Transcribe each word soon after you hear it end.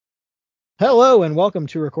Hello and welcome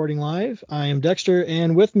to Recording Live. I am Dexter,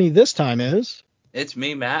 and with me this time is It's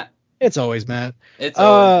me, Matt. it's always Matt. It's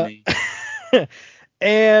always Uh, me.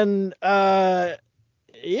 and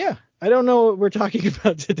yeah, I don't know what we're talking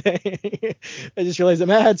about today. I just realized that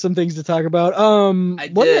Matt had some things to talk about. I One thing,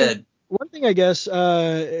 did. one thing I guess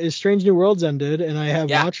is Strange New Worlds ended, and I have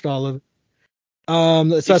Yeah. watched all of it. It's You've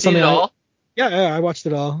not seen something it all? yeah, I watched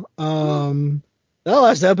it all. Woo. That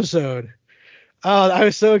last episode. Oh, I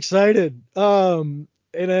was so excited. And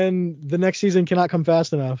then the next season cannot come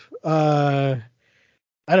fast enough. I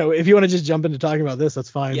don't know if you want to just jump into talking about this, that's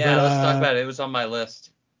fine. But Yeah, let's talk about it. It was on my list.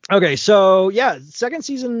 okay, so yeah, second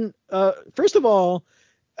season. First of all,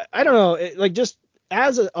 I don't know, like just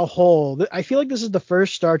as a whole, I feel like this is the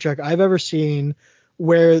first Star Trek I've ever seen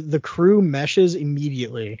where the crew meshes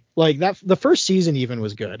immediately. Like that, the first season even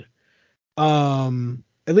was good.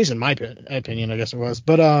 At least in my opinion, I guess it was.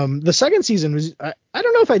 But the second season was I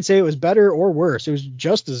don't know if I'd say it was better or worse. It was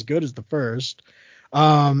just as good as the first.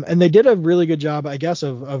 And they did a really good job, I guess,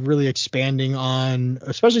 of really expanding on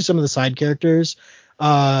especially some of the side characters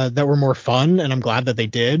that were more fun, and I'm glad that they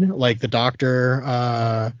did, like the doctor,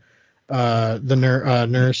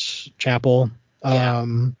 nurse Chapel. Yeah.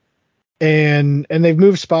 And they've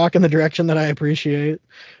moved Spock in the direction that I appreciate.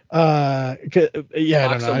 Yeah, I don't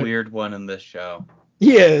Spock's a know. weird one in this show.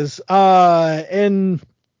 He is. And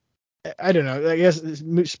I don't know. I guess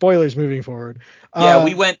spoilers moving forward. Yeah,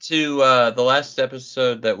 we went to the last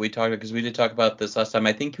episode that we talked about, because we did talk about this last time.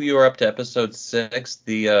 I think we were up to episode 6,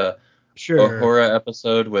 the Sure. Uhura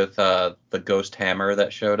episode with the ghost hammer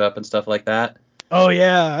that showed up and stuff like that. Oh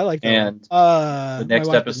yeah, I like that one. And the My next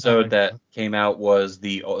wife did not episode like that that one. came out was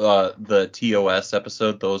the TOS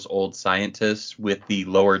episode, those old scientists with the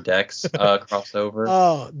lower decks crossover.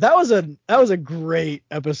 Oh, that was a great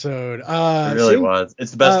episode. It really Seeing was.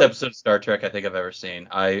 It's the best uh, episode of Star Trek I think I've ever seen.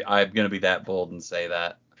 I'm gonna be that bold and say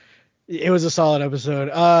that. it was a solid episode.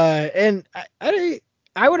 And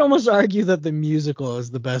I would almost argue that the musical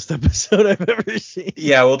is the best episode I've ever seen.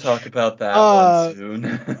 Yeah, we'll talk about that one Uh,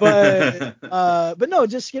 soon. but no,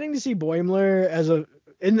 just getting to see Boimler as a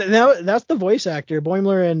and now that's the voice actor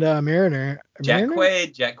Boimler and Mariner. Mariner?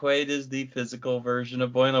 Jack Quaid is the physical version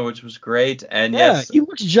of Boiler, which was great. And Yeah, yes, he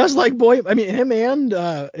looks just like Boy. I mean, him and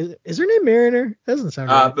is her name Mariner? That doesn't sound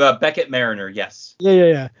right. Beckett Mariner, yes.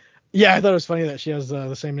 Yeah. Yeah, I thought it was funny that she has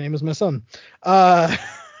the same name as my son, uh,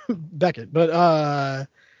 Beckett. But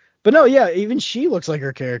no, yeah, even she looks like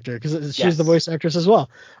her character because she's the Yes. voice actress as well.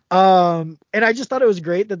 And I just thought it was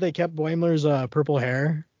great that they kept Boimler's purple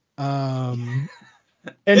hair. Um,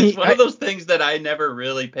 and It's he, one of those things that I never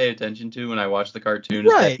really pay attention to when I watch the cartoon,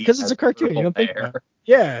 is that right, he because it's has a cartoon, you purple don't think hair. about it.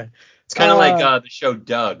 Yeah. It's kind of like Uh, the show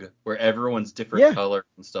Doug, where everyone's different yeah, color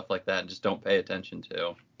and stuff like that, and just don't pay attention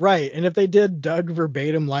to. right. And if they did Doug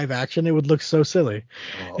verbatim live action, it would look so silly.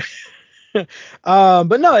 Oh,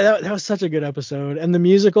 But no, that was such a good episode, and the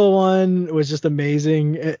musical one was just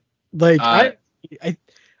amazing. Like uh, I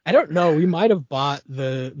I don't know. We might have bought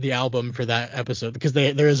the album for that episode because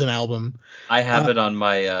there is an album. I have Uh, it on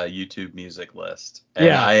my YouTube music list, and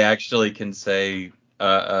yeah, I actually can say,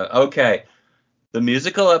 okay, the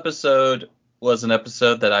musical episode was an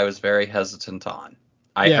episode that I was very hesitant on.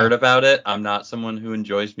 I yeah. heard about it. I'm not someone who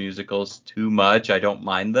enjoys musicals too much. I don't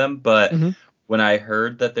mind them, but Hmm. when I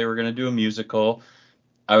heard that they were going to do a musical,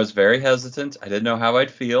 I was very hesitant. I didn't know how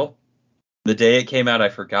I'd feel. The day it came out, I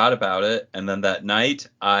forgot about it, and then that night,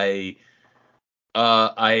 I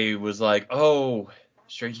was like, "Oh,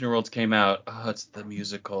 Strange New Worlds came out. Oh, it's the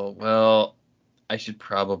musical. Well, I should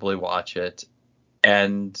probably watch it."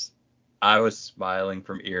 And I was smiling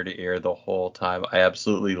from ear to ear the whole time. I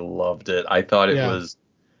absolutely loved it. I thought Yeah,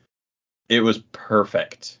 it was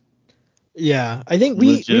perfect. yeah. I think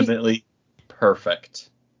we Legitimately perfect.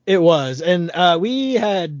 it was, and we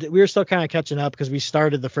were still kind of catching up because we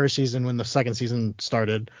started the first season when the second season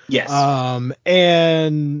started. Yes.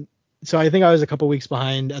 And so I think I was a couple weeks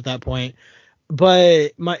behind at that point.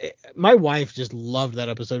 But my wife just loved that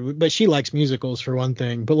episode, but she likes musicals for one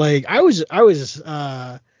thing. But like I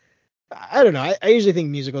don't know. I usually think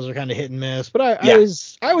musicals are kind of hit and miss, but Yeah.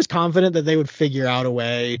 I was confident that they would figure out a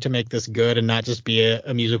way to make this good and not just be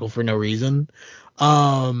a musical for no reason.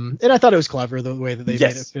 And I thought it was clever the way that they made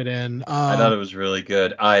it Yes. fit in. I thought it was really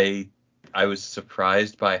good. I was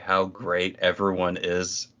surprised by how great everyone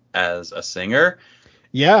is as a singer,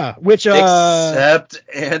 Yeah, which except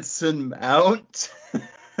Anson Mount.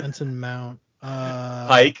 Anson Mount.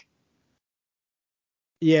 Pike.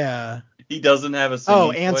 Yeah. He doesn't have a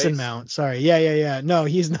Oh, singing Anson voice. Mount. Sorry. Yeah. No,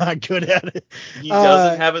 he's not good at it. He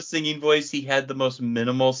doesn't Uh, have a singing voice. He had the most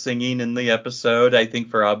minimal singing in the episode, I think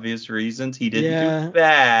for obvious reasons. He didn't do yeah.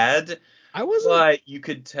 bad, I wasn't. but you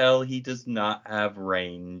could tell he does not have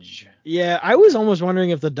range. Yeah, I was almost wondering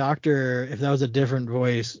if the doctor, if that was a different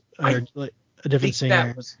voice I or like a different think that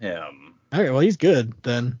singer. was him. Okay, well he's good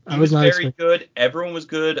then. I He was was not very expecting. good. Everyone was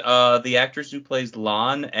good. The actress who plays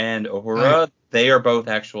Lan and I Uhura, they are both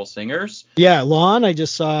actual singers. Yeah, Lon, I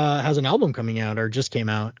just saw has an album coming out or just came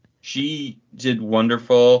out. She did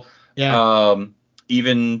wonderful. Yeah. Um,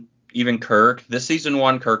 even Kirk. This season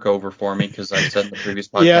won Kirk over for me because I said in the previous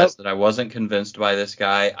Yep. podcast that I wasn't convinced by this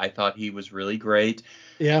guy. I thought he was really great,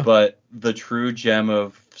 Yeah. but the true gem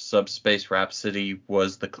of Subspace Rhapsody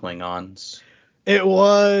was the Klingons. It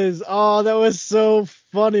was. Oh, that was so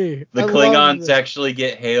funny. The I loved Klingons it. actually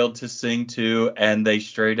get hailed to sing too, and they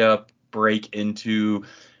straight up break into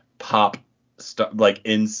pop, like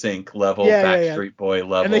in sync level, Yeah, yeah, yeah. Backstreet Boy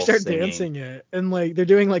And they level start singing. dancing it, and like they're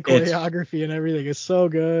doing like It's choreography and everything. It's so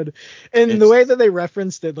good. And the way it's that they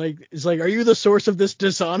referenced it, like, it's like, "Are you the source of this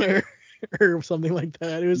dishonor?" or something like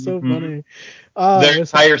that. It was so mhm. funny. Their It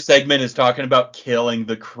was, entire segment is talking about killing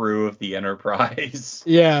the crew of the Enterprise.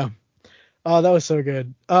 yeah. Oh, that was so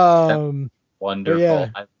good. That But wonderful. yeah.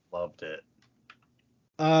 I loved it.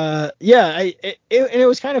 Yeah. And it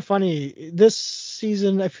was kind of funny this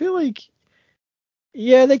season. I feel like,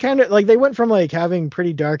 yeah, they kind of like they went from like having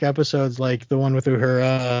pretty dark episodes, like the one with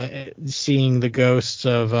Uhura seeing the ghosts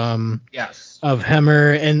Yes. of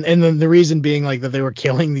Hemmer, and then the reason being like that they were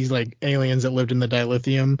killing these like aliens that lived in the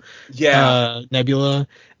dilithium Yeah. nebula,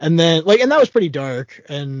 and then like and that was pretty dark,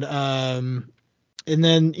 and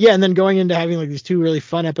then yeah, and then going into having like these two really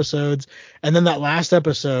fun episodes, and then that last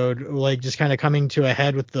episode like just kind of coming to a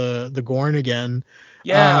head with the Gorn again, um,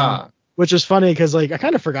 Yeah. which is funny because like I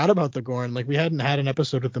kind of forgot about the Gorn, like we hadn't had an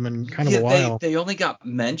episode with them in kind of a Yeah, they while. they only got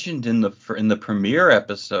mentioned in the premiere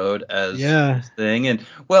episode as Yeah, this thing, and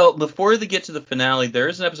well, before they get to the finale, there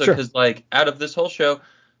is an episode sure, because like out of this whole show,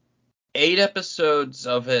 8 episodes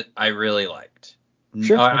of it I really liked.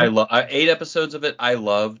 sure, I okay. love 8 episodes of it I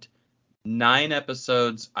loved. 9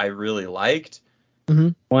 episodes I really liked. Hmm.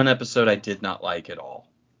 1 episode I did not like at all.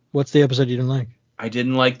 What's the episode you didn't like? I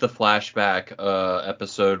didn't like the flashback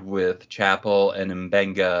episode with Chapel and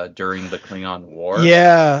Mbenga during the Klingon War.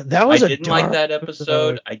 Yeah, that I was a didn't like dark that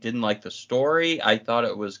episode. episode. I didn't like the story. I thought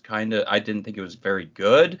it was I didn't think it was very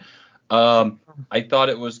good. I thought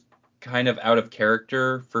it was kind of out of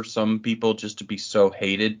character for some people just to be so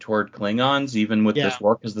hated toward Klingons, even with Yeah, this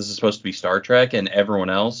war, because this is supposed to be Star Trek and everyone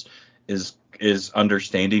else is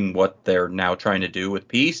understanding what they're now trying to do with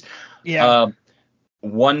peace. yeah, Um,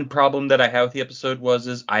 One problem that I have with the episode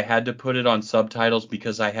is I had to put it on subtitles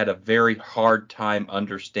because I had a very hard time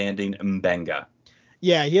understanding Mbenga.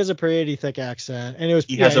 yeah. He has a pretty thick accent, and it was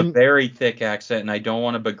He yeah, has a and very thick accent, and I don't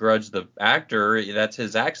want to begrudge the actor. That's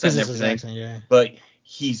his accent because and it's his everything, accent. Yeah, but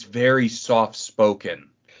he's very soft spoken.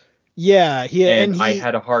 yeah. And I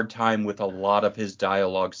had a hard time with a lot of his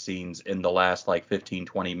dialogue scenes in the last like 15,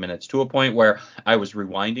 20 minutes to a point where I was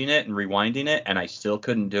rewinding it, and I still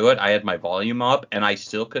couldn't do it. I had my volume up, and I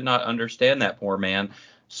still could not understand that poor man.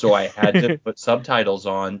 So I had to put subtitles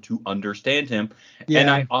on to understand him. And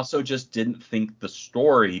yeah, I also just didn't think the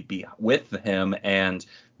story with him and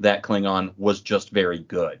that Klingon was just very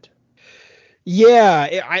good.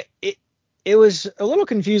 yeah. It was a little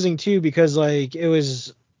confusing too because like it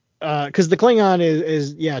was because the Klingon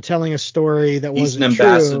is yeah telling a story that He's an wasn't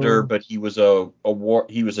ambassador, true. but he was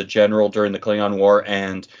he was a general during the Klingon War,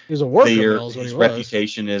 and He was a war criminal is what he his was.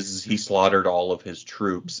 reputation is he slaughtered all of his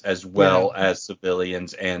troops as Yeah, well as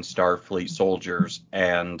civilians and Starfleet soldiers,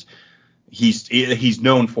 and he's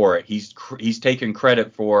known for it. He's taken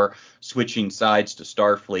credit for switching sides to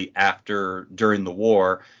Starfleet during the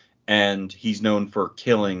war, and he's known for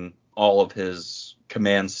killing all of his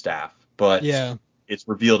command staff. But yeah, it's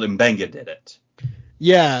revealed Mbenga did it.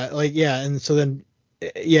 yeah. Like yeah, and so then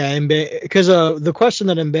yeah, because the question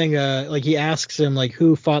that Mbenga like he asks him like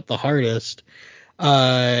who fought the hardest.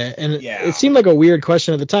 And it Yeah. seemed like a weird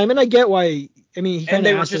question at the time, and I get why. I mean, he And kind of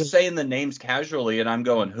they were asked just it. saying the names casually, and I'm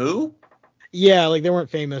going, who? Yeah, like they weren't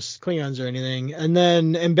famous Klingons or anything. And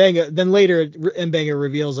then then later Mbenga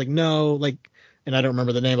reveals like no, like, and I don't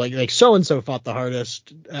remember the name, like so and so fought the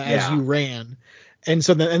hardest as Yeah. you ran. And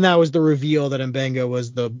so and that was the reveal that Mbenga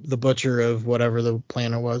was the butcher of whatever the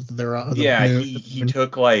planet was. They're the Yeah, moon. he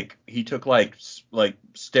took like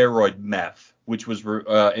steroid meth, which was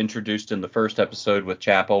introduced in the first episode with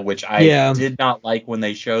Chapel, which I Yeah, did not like when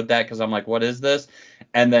they showed that because I'm like, what is this?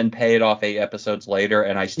 And then pay it off 8 episodes later,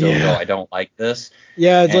 and I still go, yeah, I don't like this.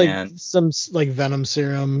 yeah. It's like And some like venom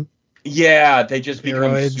serum yeah, they just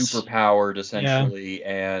become super steroids. powered Yeah. essentially,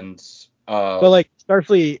 and But like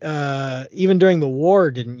Starfleet, even during the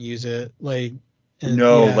war, didn't use it. Like And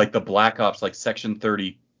No, yeah, like the Black Ops, like Section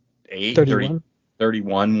 38, 31.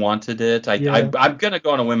 31 wanted it. Yeah, I'm gonna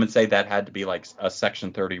go on a whim and say that had to be like a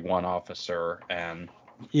Section 31 officer, and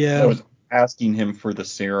that yeah, was asking him for the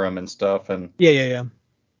serum and stuff. And yeah.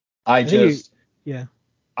 I I think you. just Yeah.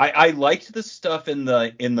 I liked the stuff in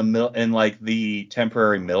like the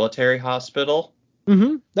temporary military hospital.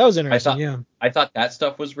 That was I interesting. thought Yeah. I thought that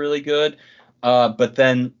stuff was really good. But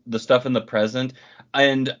then the stuff in the present,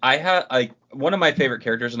 and I had like one of my favorite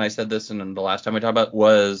characters, and I said this in the last time we talked about,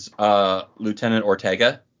 was Lieutenant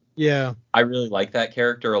Ortega. Yeah. I really like that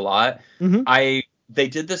character a lot. hmm They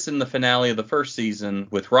did this in the finale of the first season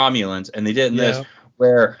with Romulans, and they did in this Yeah.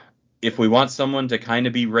 where if we want someone to kind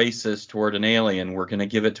of be racist toward an alien, we're gonna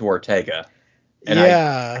give it to Ortega. And I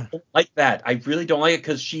Yeah. don't like that. I really don't like it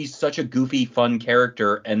because she's such a goofy, fun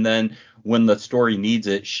character. And then when the story needs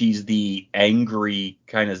it, she's the angry,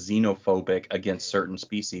 kind of xenophobic against certain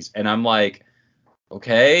species. And I'm like,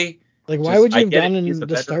 okay, Like, why just would you I have get gone it. She's a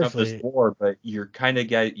into veteran of this Starfleet? war, but you're kind of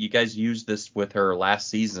you guys used this with her last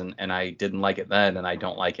season, and I didn't like it then, and I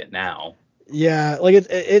don't like it now. Yeah, like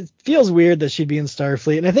it feels weird that she'd be in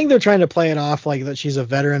Starfleet, and I think they're trying to play it off like that she's a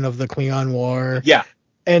veteran of the Klingon War, Yeah,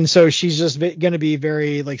 and so she's just going to be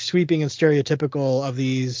very like sweeping and stereotypical of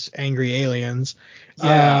these angry aliens.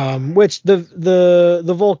 yeah. Which not the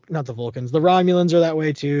Vulcans, the Romulans are that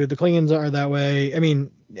way too. The Klingons are that way. I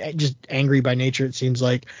mean, just angry by nature it seems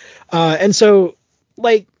like. And so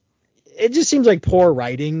like it just seems like poor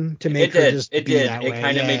writing to make It her did. just It be did. that It way.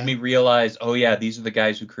 kind of made Yeah. me realize, oh yeah, these are the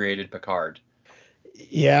guys who created Picard.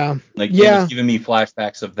 Yeah. Like it was Yeah. giving me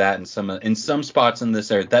flashbacks of that in some spots in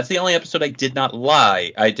this area. That's the only episode I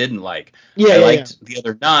didn't like. Yeah, I yeah, yeah. liked the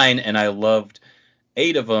other 9 and I loved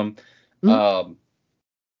 8 of them. Mhm. Um,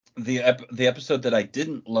 the episode that I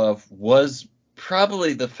didn't love was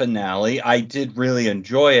probably the finale. I did really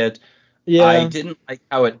enjoy it. I Yeah. didn't like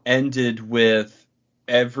how it ended with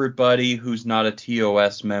everybody who's not a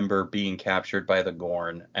TOS member being captured by the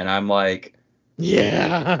Gorn, and I'm like,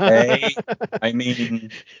 Yeah. hey, I mean.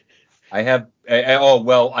 Oh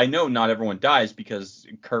well, I know not everyone dies because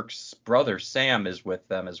Kirk's brother Sam is with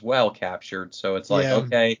them as well, captured. So it's like, Yeah.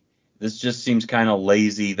 okay, this just seems kind of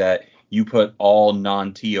lazy that you put all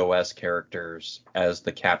non-TOS characters as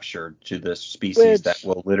the captured to this species that Which,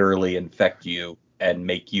 will literally infect you and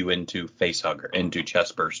make you into into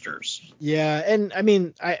chest bursters. yeah, and I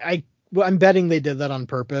mean, well, I'm betting they did that on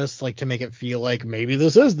purpose, like to make it feel like maybe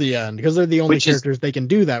this is the end because they're the only Which is, characters they can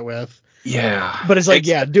do that with. yeah, But it's like,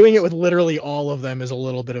 yeah, except doing it with literally all of them is a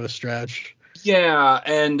little bit of a stretch. yeah,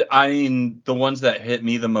 and I mean the ones that hit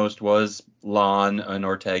me the most was Lon and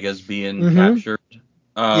Ortega's being hmm captured.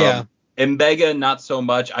 Yeah. And Mbega, not so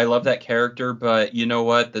much. I love that character, but you know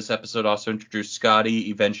what? This episode also introduced Scotty.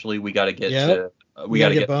 Eventually, Yep. we We got gotta to get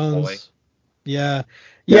get McCoy. Bones. Yeah. Gotta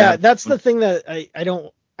Yeah, have that's the Bones. thing that I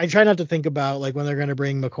don't I try not to think about like when they're gonna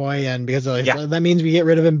bring McCoy in because like, Yeah. that means we get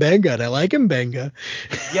rid of Mbenga. And I like Mbenga.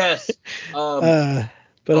 Yes. uh,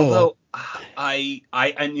 but oh well. Although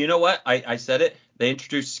and you know what? I said it. They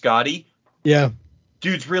introduced Scotty. Yeah.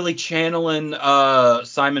 Dude's really channeling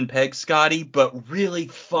Simon Pegg Scotty, but really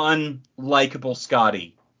fun, likable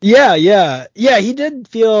Scotty. Yeah. He did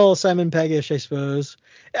feel Simon Peggish, I suppose.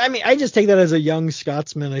 I mean, I just take that as a young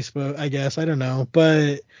Scotsman, I suppose. I guess I don't know,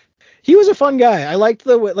 but he was a fun guy. I liked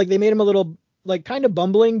like they made him a little like kind of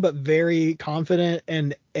bumbling, but very confident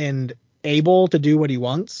and able to do what he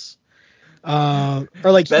wants. Or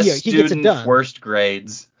like Best he gets it student, done. worst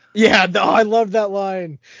grades. Yeah, no, I love that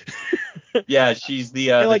line. Yeah, she's And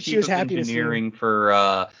the like she chief was of happy to see him. engineering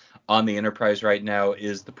for on the Enterprise right now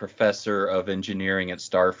is the professor of engineering at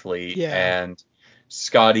Starfleet, Yeah. and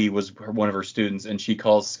Scotty was one of her students, and she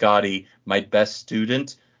calls Scotty my best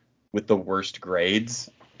student with the worst grades.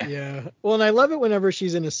 Yeah. Well, and I love it whenever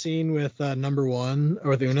she's in a scene with number one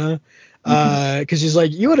or with Una. Hmm. Because she's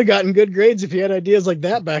like, you would have gotten good grades if you had ideas like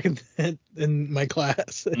that back in my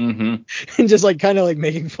class, Hmm. and just like kind of like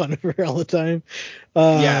making fun of her all the time.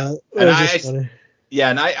 Yeah, It and was just funny.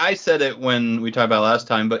 I said it when we talked about last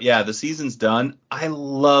time, but yeah, the season's done. I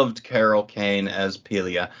loved Carol Kane as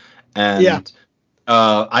Pelia, Yeah. and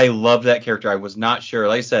I love that character. I was not sure.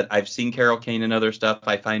 Like I said, I've seen Carol Kane in other stuff.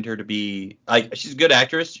 I find her to be like she's a good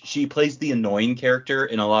actress. She plays the annoying character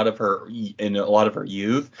in a lot of her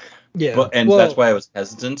youth, Yeah. and that's Well, why I was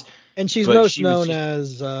hesitant. and she's But most she was known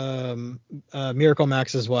just as Miracle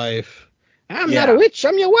Max's wife. I'm not a yeah, witch.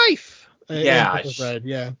 I'm your wife. In yeah. Princess Bride.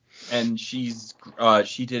 Yeah. and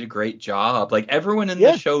she did a great job. Like everyone in the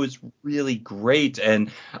Yeah. show is really great,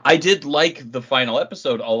 and I did like the final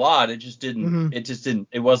episode a lot. Hmm.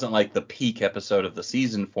 It wasn't like the peak episode of the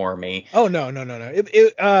season for me. Oh no.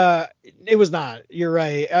 It was not. You're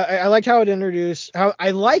right. I like how it introduced how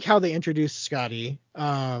I like how they introduced Scotty.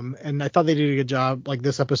 And I thought they did a good job. Like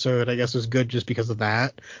this episode, I guess was good just because of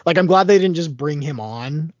that. Like I'm glad they didn't just bring him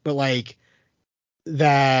on, but like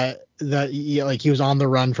that yeah, like he was on the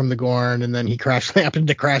run from the Gorn and then he happened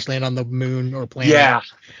to crash land on the moon or planet Yeah,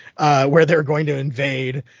 where they're going to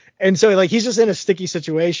invade. And so like he's just in a sticky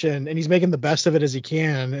situation and he's making the best of it as he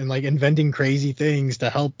can and like inventing crazy things to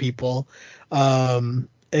help people.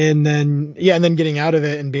 And then getting out of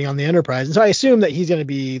it and being on the Enterprise. And so I assume that he's going to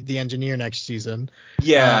be the engineer next season.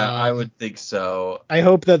 yeah, I Um, would think so. I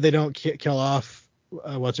hope that they don't kill off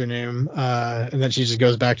what's her name, and then she just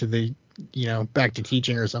goes back to back to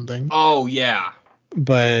teaching or something. Oh yeah,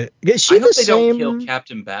 But is I she the hope they don't kill same?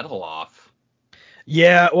 Captain Battle off.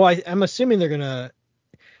 Yeah, well, I'm assuming they're gonna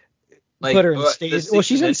put Like her in the stasis. Well,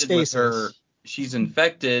 she's season in ended with her. stasis. She's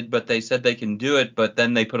infected, but they said they can do it. But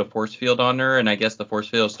then they put a force field on her, and I guess the force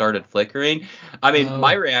field started flickering. I mean,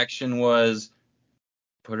 my Oh, reaction was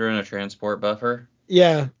put her in a transport buffer.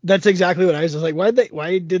 yeah, that's exactly what I was just like. Why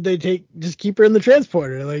did they just keep her in the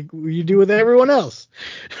transporter? Like you do with everyone else.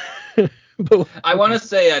 But I want okay. to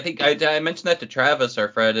say, I think I mentioned that to Travis, our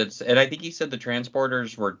friend, and I think he said the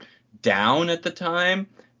transporters were down at the time.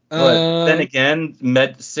 But then Um,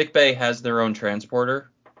 again, sickbay has their own transporter.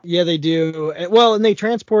 yeah, they do. Well, and they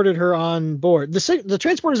transported her on board. The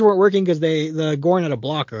transporters weren't working because the Gorn had a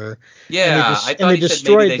blocker, and Yeah, I and thought they he said maybe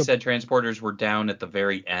destroyed they the. said transporters were down at the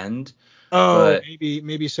very end, Oh, but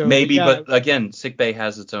maybe so, but maybe. yeah, But again, sickbay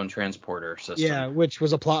has its own transporter system. yeah, which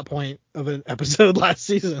was a plot point of an episode last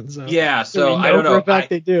season. So Yeah, we so I know don't for a know. fact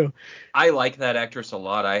they do. I like that actress a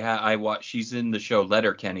lot. I watch. She's in the show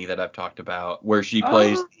Letterkenny that I've talked about, where she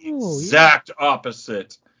plays the Oh, yeah, exact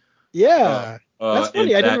opposite. Uh, yeah. That's in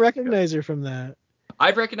funny. I didn't that show. recognize her from that.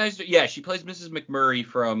 I've recognized her. Yeah, she plays Mrs. McMurray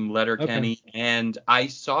from Okay. Letterkenny, and I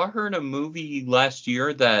saw her in a movie last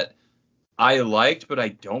year that I liked, but I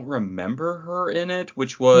don't remember her in it,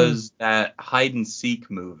 which Hmm. was that hide and seek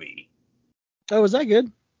movie. Oh, was that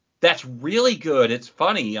good? That's really good. It's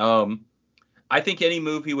funny. I think any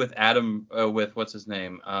movie with with what's his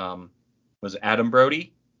name, was it Adam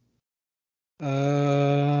Brody?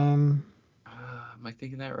 Um, Am I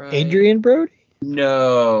thinking that right? Adrian Brody.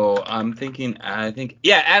 No, I think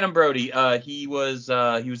yeah, Adam Brody. He was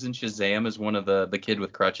in Shazam as one of the kid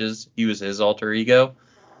with crutches. He was his alter ego.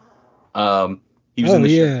 Um, he was in Oh the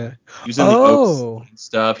show. yeah. He was in the Oaks Oh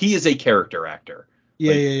stuff. He is a character actor.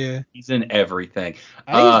 yeah, Like yeah, yeah. he's in everything.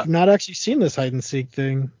 I've not actually seen this hide and seek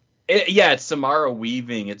thing. Yeah, it's Samara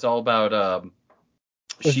Weaving. It's all about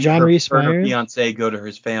Was John her Reese her and her Myers? fiance go to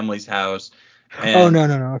his family's house, Oh and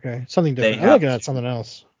no. Okay, something they different. I'm have thinking that's to. something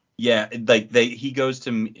else. Yeah, like he goes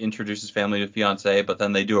to introduce his family to fiance, but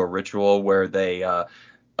then they do a ritual where they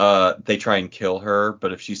try and kill her,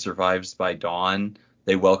 but if she survives by dawn,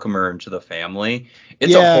 they welcome her into the family.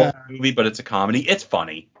 It's a Yeah, horror movie, but it's a comedy. It's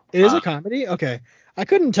funny. it is a comedy. Okay, I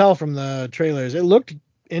couldn't tell from the trailers. It looked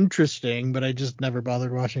interesting, but I just never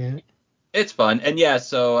bothered watching it. It's fun. And yeah,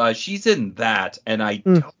 so she's in that, and I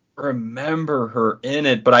Hmm. don't remember her in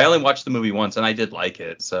it, but I only watched the movie once and I did like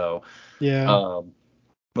it. So Yeah, um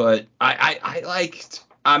but I liked.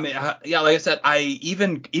 I mean, yeah, like I said, I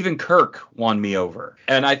even Kirk won me over,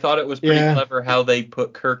 and I thought it was pretty yeah, clever how they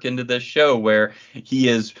put Kirk into this show where he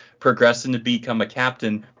is progressing to become a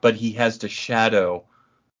captain, but he has to shadow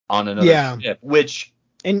on another yeah. ship, which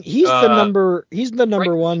And uh he's the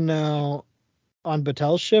number frightens one now on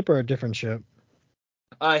Batel's ship or a different ship.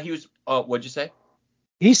 he was what'd you say?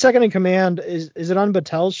 He's second in command. Is it on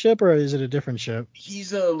Batel's ship or is it a different ship?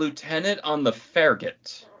 He's a lieutenant on the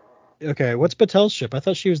Farragut. Okay, what's Batel's ship? I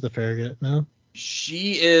thought she was the Farragut. No,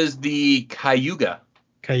 She is the Cayuga.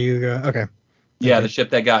 Cayuga. Okay, Yeah, the okay. ship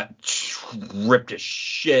that got ripped to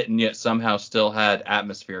shit and yet somehow still had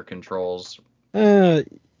atmosphere controls. Uh,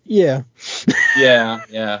 yeah. Yeah,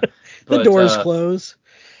 yeah. The But doors close.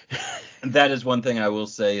 that is one thing I will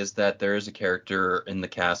say is that there is a character in the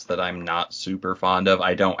cast that I'm not super fond of.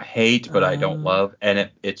 I don't hate, but I don't Uh, love, and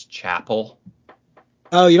it's Chapel.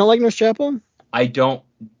 oh, you don't like Nurse Chapel? I don't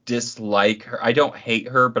dislike her. I don't hate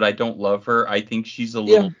her, but I don't love her. I think she's a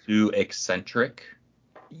Yeah. little too eccentric,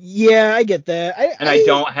 Yeah, I get that. and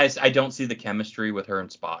I don't see the chemistry with her and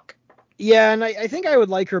Spock. Yeah, and I think I would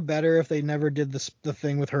like her better if they never did the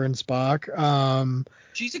thing with her and Spock.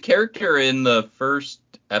 She's a character in the first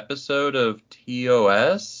episode of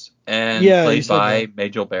TOS and Yeah, you played said by that.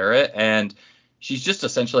 Majel Barrett, and she's just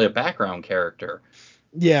essentially a background character.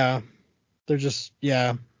 Yeah, they're just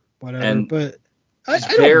whatever. And But she's I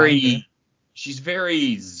don't mind her. she's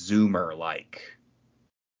very Zoomer like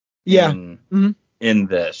Yeah. Hmm. in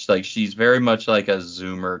this. Like she's very much like a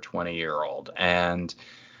Zoomer 20-year-old, and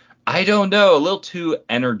I don't know, a little too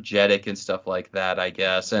energetic and stuff like that, I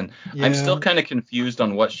guess. And I'm still Yeah. kind of confused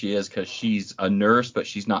on what she is because she's a nurse, but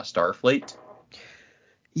she's not Starfleet.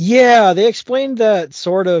 Yeah, they explained that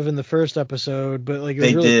sort of in the first episode, but like it was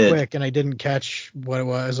They really did. quick and I didn't catch what it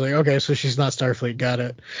was. Like, okay, so she's not Starfleet, got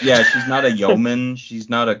it. Yeah, she's not a yeoman. She's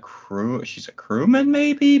not a crew. She's a crewman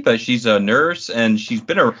maybe, but she's a nurse, and she's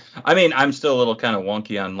been a. I mean, I'm still a little kind of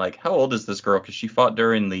wonky on like how old is this girl? Because she fought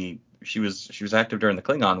during the. She was active during the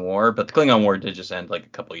Klingon War, but the Klingon War did just end like a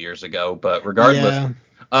couple years ago. But regardless, Yeah.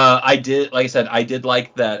 I did, like I said, I did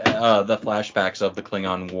like that the flashbacks of the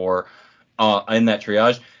Klingon War in that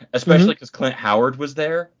triage, Hmm. especially because Clint Howard was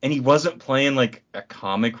there, and he wasn't playing like a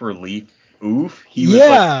comic relief oof. He was like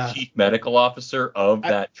the Yeah. chief medical officer of I,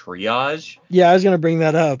 that triage. yeah, I was gonna bring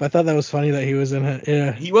that up. I thought that was funny that he was in it.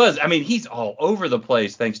 Yeah. He was. I mean, he's all over the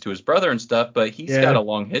place thanks to his brother and stuff, but he's got Yeah. a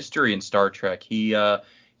long history in Star Trek. He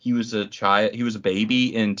was a child. He was a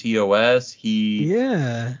baby in TOS.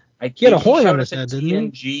 Yeah. I He had a think he horn on showed his up in head,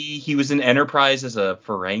 didn't he? TNG. He was in Enterprise as a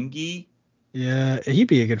Ferengi. Yeah, he'd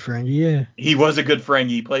be a good friend. Yeah. He was a good Ferengi.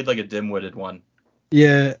 He played like a dim-witted one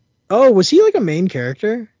Yeah. Oh, was he like a main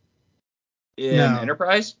character? in No.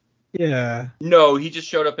 Enterprise. Yeah. No, he just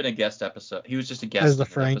showed up in a guest episode. He was just a As guest the in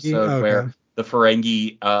an Frankie? episode Oh, where okay. the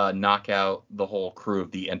Ferengi knock out the whole crew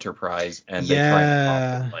of the Enterprise and they try and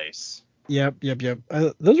bomb the Yeah. place. Yep.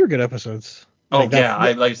 Those were good episodes. Oh Like that yeah,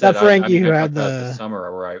 I like I that said, I Ferengi mean who I had talked about it this the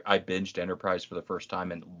summer where I binged Enterprise for the first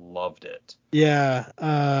time and loved it.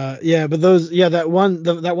 but those that one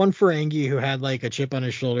Ferengi who had like a chip on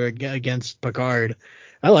his shoulder against Picard.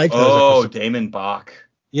 I liked those Oh, episodes. Damon Bach.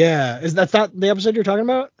 Yeah, is that's not the episode you're talking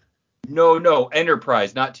about? No,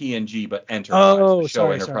 Enterprise, not TNG, but Enterprise, the Oh, show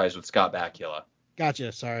sorry. Enterprise with Scott Bakula.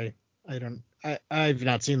 Gotcha. Sorry. I've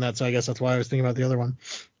not seen that, so I guess that's why I was thinking about the other one.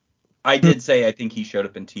 I did say I think he showed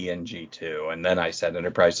up in TNG too, and then I said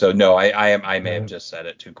Enterprise. So no, I may have Uh, just said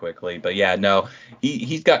it too quickly, but yeah, no,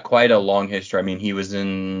 he's got quite a long history. I mean, he was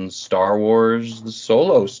in Star Wars: The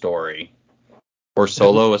Solo Story, or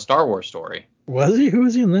Solo: A Star Wars Story. was he? Who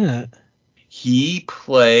was he in that? He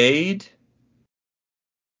played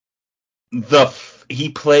the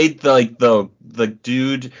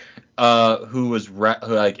dude who was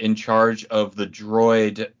who, like in charge of the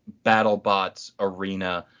droid BattleBots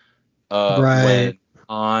arena Right. when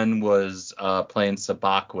Han was playing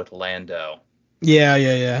Sabacc with Lando.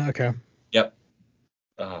 Yeah. Okay. Yep.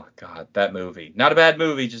 Oh God, that movie. Not a bad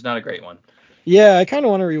movie, just not a great one. Yeah, I kind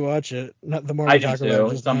of want to rewatch it. Not the more I we do talk about it too.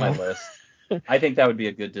 just It's on my now. list. I think that would be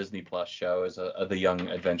a good Disney Plus show as the Young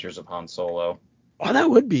Adventures of Han Solo. Oh, that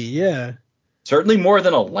would be, yeah. Certainly more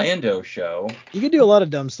than a Lando show. You could do a lot of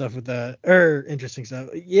dumb stuff with that, or interesting stuff.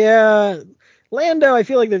 Yeah, Lando, I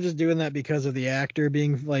feel like they're just doing that because of the actor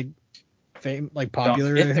being like like Don't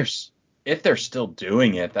popular. if they're still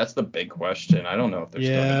doing it, that's the big question. I don't know if they're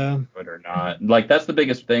still going to Yeah, do it or not. Like that's the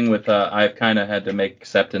biggest thing with I've kind of had to make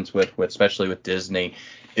acceptance with especially with Disney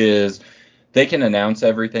is they can announce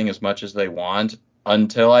everything as much as they want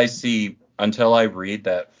until I read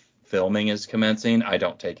that filming is commencing, I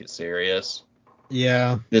don't take it serious.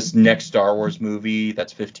 yeah. This next Star Wars movie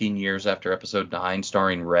that's 15 years after Episode 9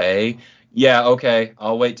 starring Rey. Yeah, okay.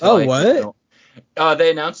 I'll wait till Oh, I see what? film.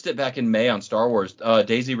 They announced it back in May on Star Wars.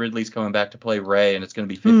 Daisy Ridley's coming back to play Rey, and it's going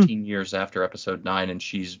to be Hmm. 15 years after Episode 9, and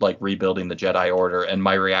she's like rebuilding the Jedi Order. And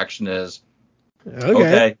my reaction is, Okay.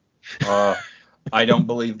 okay, uh, I don't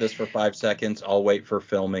believe this for 5 seconds. I'll wait for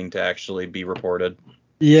filming to actually be reported.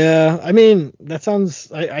 Yeah, I mean, that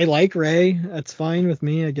sounds. I like Ray. That's fine with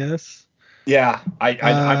me, I guess. Yeah, I mean,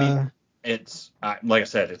 Uh, it's like I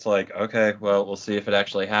said, it's like okay, well, we'll see if it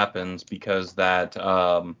actually happens because that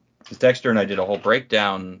 'cause Dexter and I did a whole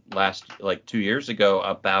breakdown last like 2 years ago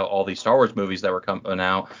about all these Star Wars movies that were coming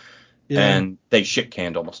out, yeah. and they shit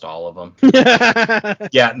canned almost all of them.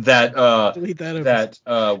 Delete Yeah, that episode. that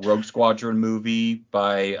Rogue Squadron movie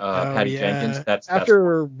by Oh Patty Jenkins. yeah. That's one.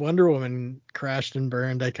 After Wonder Woman crashed and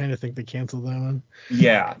burned, I kind of think they canceled that one.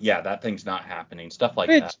 Yeah, that thing's not happening. Stuff like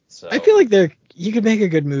that. Which I So feel like you could make a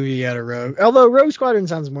good movie out of Rogue. Although Rogue Squadron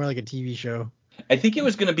sounds more like a TV show. I think it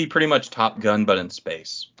was going to be pretty much Top Gun, but in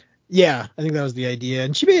space. Yeah, I think that was the idea.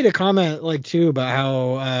 And she made a comment like too about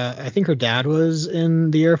how I think her dad was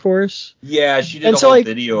in the Air Force. Yeah, she did And a so whole like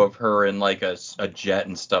video of her in like a jet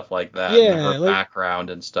and stuff like that, and her yeah, like background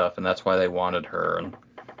and stuff, and that's why they wanted her. And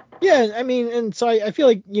yeah, I mean, and so I feel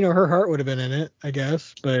like, her heart would have been in it, I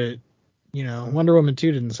guess, but Wonder Woman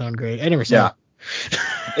 2 didn't sound great. I never saw Yeah. it.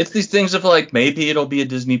 It's these things of like, maybe it'll be a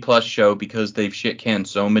Disney Plus show because they've shit canned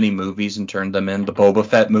so many movies and turned them in. The Boba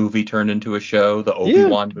Fett movie turned into a show. The Yeah,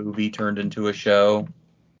 Obi-Wan movie turned into a show.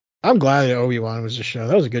 I'm glad that Obi-Wan was a show.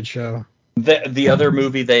 That was a good show. The other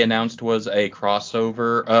movie they announced was a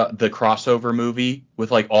crossover, the crossover movie with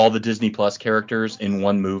like all the Disney Plus characters in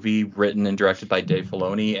one movie, written and directed by Dave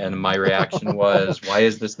Filoni. And my reaction was, why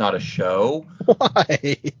is this not a show?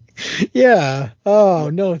 Why? Yeah. Oh,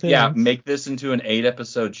 no Yeah, thanks. make this into an 8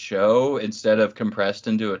 episode show instead of compressed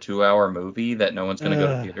into a 2 hour movie that no one's going to go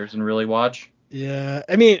to Uh, theaters and really watch. yeah.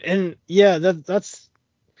 I mean, and yeah, that's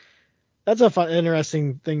a fun,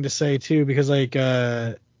 interesting thing to say too, because like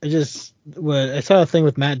I saw a thing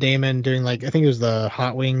with Matt Damon doing like I think it was the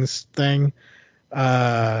hot wings thing,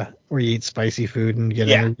 where you eat spicy food and get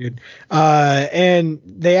Yeah, interviewed. And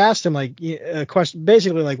they asked him like a question,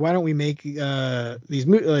 basically like, why don't we make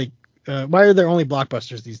why are there only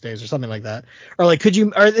blockbusters these days or something like that? Or like, or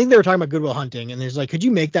I think they were talking about Good Will Hunting, and there's like, could you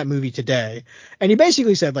make that movie today? And he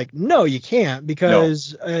basically said like, no, you can't, no,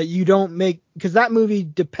 because you don't make, because that movie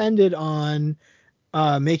depended on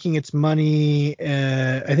making its money,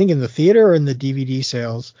 I think in the theater or in the DVD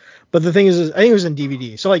sales. But the thing is I think it was in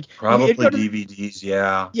DVD. So like it'd probably go to DVDs,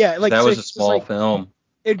 yeah, yeah, because like that so was a it's small like film.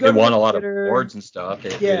 it'd It go to the won a lot of theater. awards and stuff.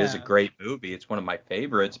 It is a Yeah, great movie. It's one of my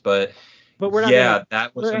favorites, but but yeah,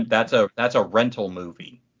 we're that's a rental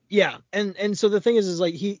movie. yeah, and so the thing is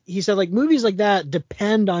like he said like movies like that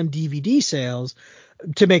depend on DVD sales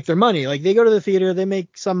to make their money. Like they go to the theater, they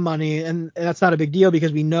make some money, and that's not a big deal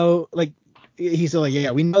because we know, like he said, like yeah,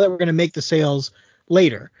 we know that we're gonna make the sales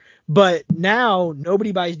later. But now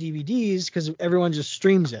nobody buys DVDs because everyone just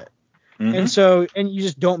streams it. And Hmm. so, and you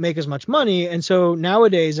just don't make as much money. And so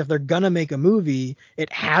nowadays, if they're gonna make a movie,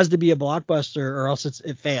 it has to be a blockbuster or else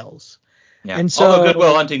it fails. Yeah. And Although Good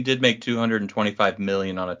Will so, Hunting did make 225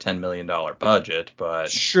 million on a $10 million budget, but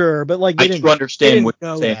sure, but like I do they understand didn't what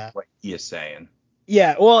know you're saying, that. what he is saying.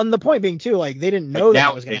 Yeah, well, and the point being too, like they didn't Like know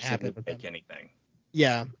that was gonna nowadays it happen would with them. make anything.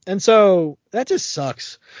 Yeah, and so that just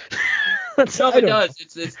sucks. No, I it don't does.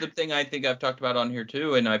 know. It's the thing I think I've talked about on here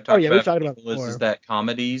too, and I've Oh talked yeah, we've about talked with about it people is before. that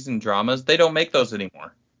comedies and dramas, they don't make those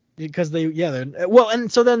anymore. Because they're well,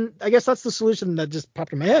 and so then I guess that's the solution that just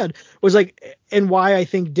popped in my head, was like, and why I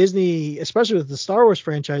think Disney, especially with the Star Wars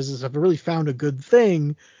franchises, have really found a good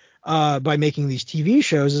thing by making these TV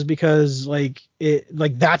shows, is because like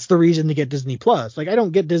that's the reason to get Disney Plus. Like I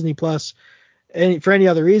don't get Disney Plus for any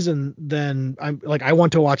other reason than I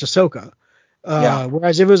want to watch Ahsoka. Yeah.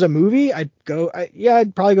 Whereas if it was a movie, I'd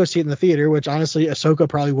probably go see it in the theater, which honestly, Ahsoka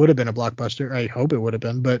probably would have been a blockbuster. I hope it would have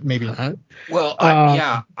been, but maybe not. Well,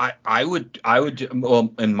 Um, I would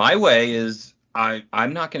well, in my way is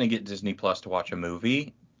I'm not going to get Disney Plus to watch a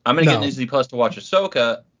movie. I'm going to get no, Disney Plus to watch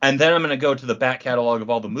Ahsoka, and then I'm going to go to the back catalog of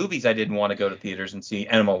all the movies I didn't want to go to theaters and see,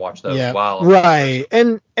 and I'm going to watch those yeah, while I'm there.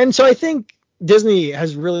 right. And so I think Disney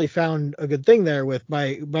has really found a good thing there with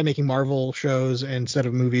by making Marvel shows instead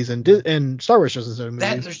of movies, and Star Wars shows instead of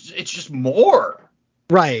That movies. it's just more.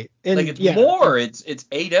 Right. Like And it's yeah, more. It's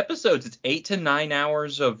 8 episodes. It's 8 to 9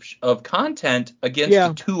 hours of content against the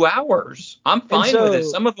yeah. 2 hours. I'm And fine with it. so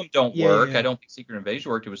Some of them don't yeah, yeah, work. I yeah. don't think Secret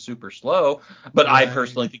Invasion worked. It was super slow. But I Right.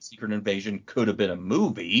 personally think Secret Invasion could have been a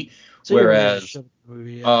movie. Secret Invasion Whereas should be a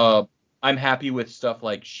movie, yeah. uh, I'm happy with stuff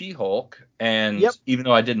like She-Hulk, and Yep. even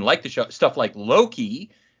though I didn't like the show, stuff like Loki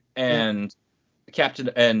Yep. and Captain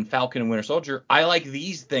and Falcon and Winter Soldier, I like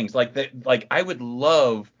these things. Like that, like I would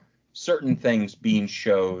love certain things being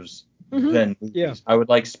shows Hmm. than Yeah. movies. I would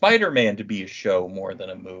like Spider-Man to be a show more than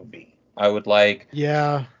a movie. I would like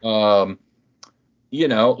Yeah. um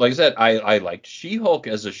like I said, I liked She-Hulk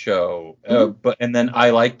as a show, Hmm. but and then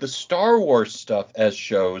I like the Star Wars stuff as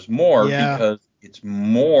shows more Yeah. because it's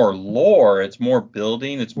more lore, it's more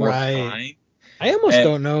building, it's more Right. time. I almost And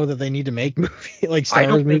don't know that they need to make like I Star Wars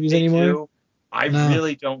don't think movies they anymore. do. I No.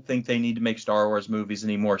 really don't think they need to make Star Wars movies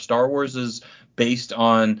anymore. Star Wars is based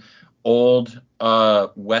on old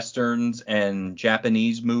westerns and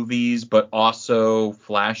Japanese movies, but also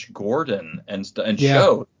Flash Gordon and Yeah.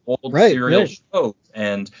 shows, old Right. serial Right. shows,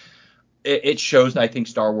 and it shows that I think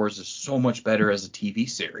Star Wars is so much better as a TV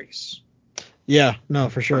series. Yeah. No,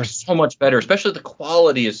 for Like sure. so much better, especially the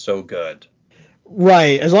quality is so good.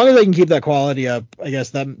 Right. As long as they can keep that quality up, I guess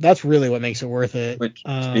that's really what makes it worth it. Which,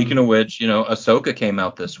 speaking of which, Ahsoka came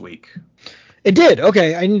out this week. It did.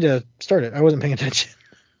 Okay, I need to start it. I wasn't paying attention.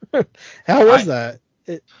 How was I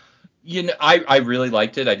that? I really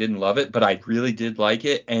liked it. I didn't love it, but I really did like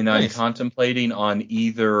it, and I'm Nice. contemplating on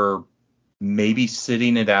either maybe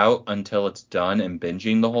sitting it out until it's done and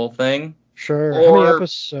binging the whole thing, Sure. How many or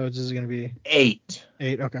episodes is it going to be? 8.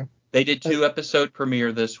 8. Okay. They did 2-episode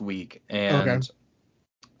premiere this week, Okay. and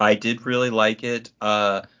I did really like it.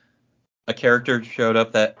 A character showed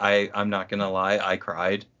up that I'm not gonna lie, I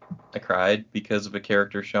cried. I cried because of a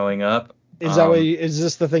character showing up. Is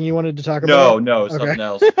this the thing you wanted to talk about? No, Okay. something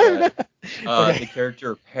else. But Okay. the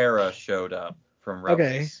character Para showed up from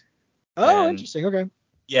Okay. Rebels, Oh, and interesting. Okay.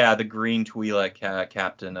 yeah, the green Twi'lek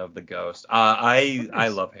captain of the Ghost. I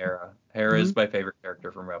Nice. love Hera. Hera Hmm. is my favorite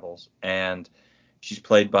character from Rebels, and she's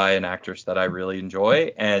played by an actress that I really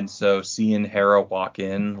enjoy. And so seeing Hera walk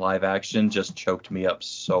in live action just choked me up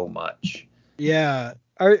so much. Yeah.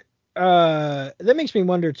 That makes me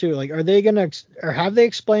wonder too. Like, are they gonna or have they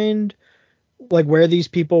explained like where these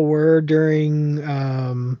people were during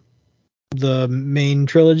the main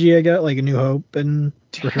trilogy? I got like A New Hope and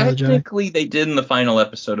Return of the Jedi. Technically, they did in the final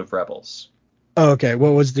episode of Rebels. Oh, okay.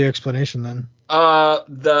 What was the explanation then?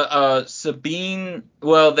 The Sabine.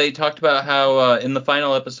 Well, they talked about how in the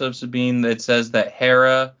final episode of Sabine, it says that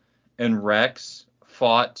Hera and Rex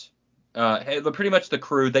fought. Pretty much the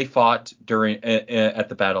crew they fought during at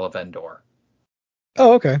the Battle of Endor.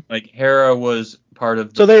 Oh, okay. Like Hera was part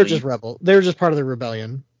of the So they were just fleet. rebel. They were just part of the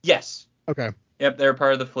rebellion. Yes. Okay. Yep, they were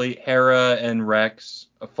part of the fleet. Hera and Rex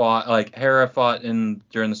fought. Like Hera fought in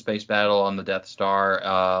during the space battle on the Death Star.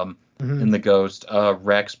 Hmm. In the Ghost.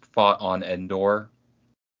 Rex fought on Endor.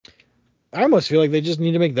 I almost feel like they just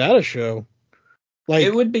need to make that a show. It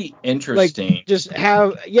Like, would be like interesting. just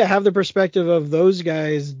have the perspective of those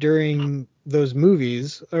guys during those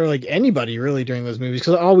movies, or like anybody really during those movies,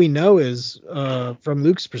 because all we know is from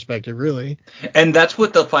Luke's perspective, really. And that's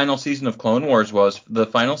what the final season of Clone Wars was. The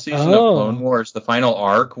final season of Clone Oh, Wars, the final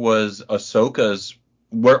arc was Ahsoka's.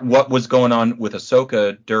 What was going on with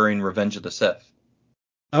Ahsoka during Revenge of the Sith?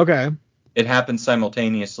 okay. It happened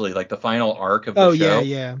simultaneously. Like the final arc of the Oh yeah, show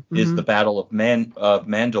yeah. is Hmm. the Battle of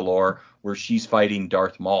Mandalore, where she's fighting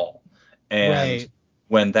Darth Maul. And Right.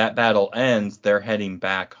 when that battle ends, they're heading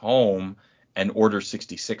back home, and Order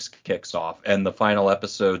 66 kicks off. And the final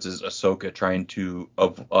episodes is Ahsoka trying to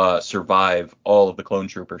survive all of the clone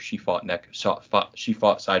troopers she fought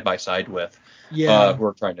side by side with, Yeah. who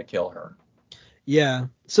are trying to kill her. Yeah.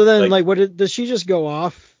 So then, Like, like, does she just go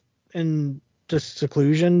off in just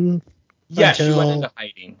seclusion yeah, she went until into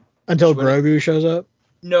hiding. until Grogu shows up?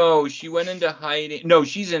 No, she went into hiding. No,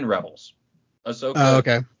 she's in Rebels. Oh, Ahsoka,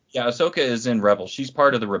 okay. yeah, Ahsoka is in Rebels. She's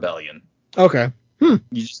part of the rebellion. Okay. Hmm.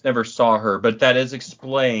 You just never saw her, but that is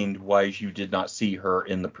explained why you did not see her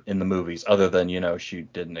in the movies, other than she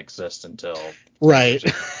didn't exist until 10 Right.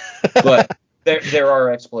 years ago. But there are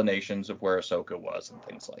explanations of where Ahsoka was and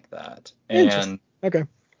things like that. Interesting. And Okay.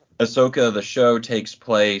 Ahsoka, the show, takes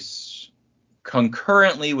place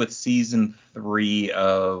concurrently with season 3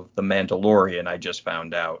 of The Mandalorian. I just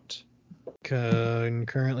found out.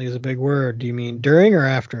 Concurrently is a big word. Do you mean during or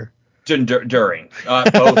after? During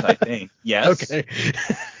both, I think. Yes. Okay.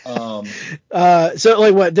 Um, So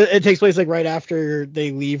like what? It takes place like right after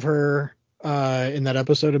they leave her in that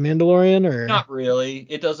episode of Mandalorian, or? Not really.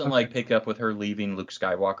 It doesn't Okay. like pick up with her leaving Luke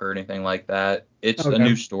Skywalker or anything like that. It's a Okay.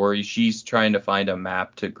 new story. She's trying to find a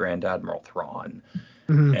map to Grand Admiral Thrawn.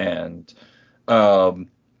 Hmm. And um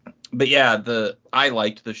but yeah, I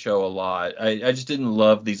liked the show a lot. I just didn't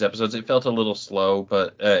love these episodes. It felt a little slow,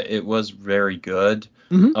 but it was very good.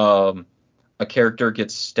 Hmm. Um a character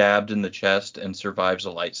gets stabbed in the chest and survives a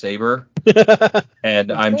lightsaber,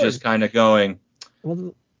 and Of I'm just course. kind of going,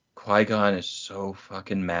 Well, Qui-Gon is so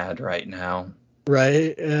fucking mad right now.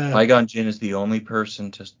 right. Yeah. Qui-Gon Jinn is the only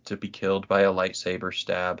person to be killed by a lightsaber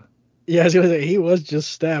stab. Yeah. I was gonna say he was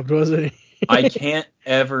just stabbed, wasn't I he? can't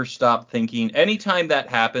ever stop thinking. Anytime that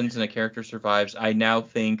happens and a character survives, I now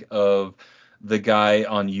think of the guy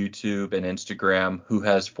on YouTube and Instagram who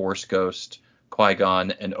has Force Ghost,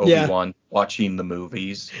 Qui-Gon, and Yeah. Obi-Wan watching the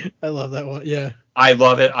movies. I love that one. Yeah. I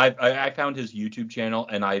love it. I found his YouTube channel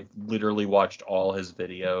and I literally watched all his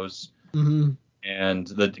videos. Hmm.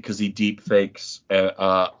 And because he deep fakes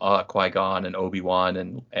Qui-Gon and Obi-Wan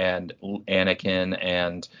and Anakin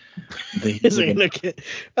and the Is even Anakin.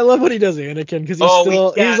 I love what he does, Anakin, because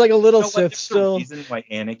yeah, he's like a you little know what, Sith there's a still. reason why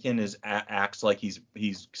Anakin acts like he's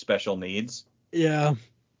special needs. Yeah.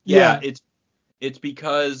 Yeah, Yeah. it's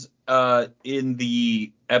because in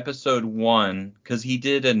the episode 1, because he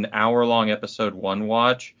did an hour long episode 1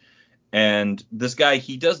 watch, and this guy,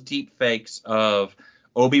 he does deep fakes of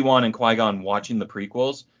Obi-Wan and Qui-Gon watching the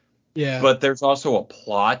prequels, Yeah. but there's also a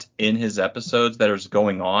plot in his episodes that is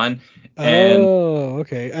going on. And Oh,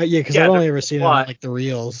 okay. Yeah, because I've yeah, there's only ever a seen it on plot. like the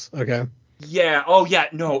reels. Okay. Yeah. Oh yeah.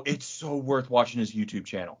 No, it's so worth watching his YouTube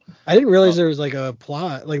channel. I didn't Uh, realize there was like a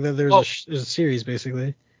plot, like that there's oh, there's a series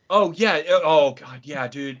basically. oh yeah. Oh god. Yeah,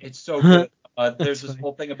 dude. It's so good. There's That's this funny.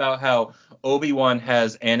 whole thing about how Obi-Wan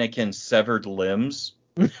has Anakin's severed limbs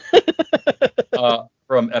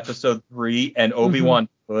from episode 3, and Hmm. Obi-Wan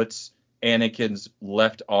puts Anakin's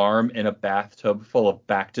left arm in a bathtub full of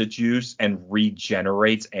Bacta juice and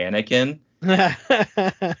regenerates Anakin.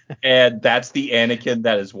 And that's the Anakin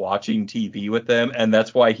that is watching TV with them, and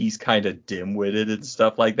that's why he's kind of dim-witted and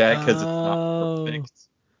stuff like that, because it's not Oh, perfect.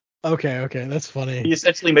 okay, that's He funny.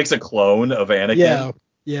 essentially makes a clone of Anakin. Yeah,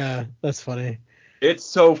 yeah, that's funny. It's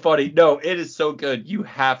so funny. No, it is so good. You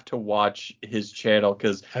have to watch his channel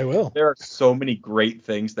because I will. there are so many great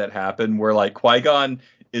things that happen where like Qui-Gon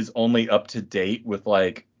is only up to date with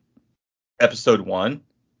like episode 1.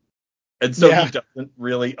 And so he Yeah, doesn't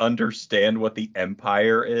really understand what the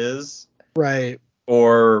Empire is right.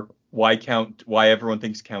 or why everyone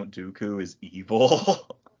thinks Count Dooku is evil.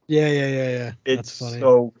 Yeah. It's That's funny.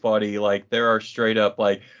 so funny. Like there are straight up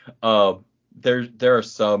like uh there are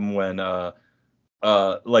some when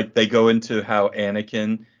like they go into how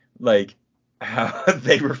Anakin like how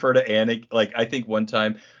they refer to Anakin like I think one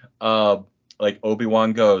time uh like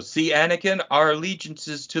Obi-Wan goes, "See Anakin, our allegiance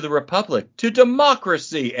is to the Republic, to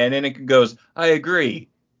democracy." And Anakin goes, "I agree.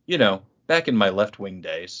 You know, back in my left-wing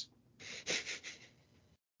days."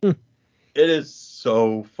 Hmm. It is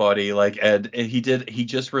so funny. Like Ed, he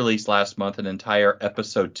just released last month an entire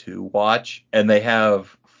episode 2 watch, and they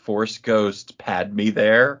have Force Ghost Padme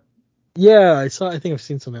there. Yeah, I think I've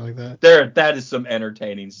seen something like that. That is some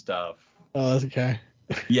entertaining stuff. Oh, that's okay.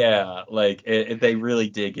 Yeah, like they really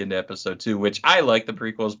dig into episode 2, which I like the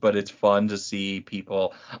prequels, but it's fun to see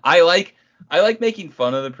people. I like making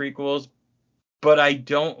fun of the prequels, but I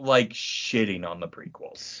don't like shitting on the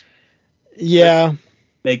prequels. There's Yeah,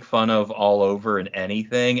 make fun of all over and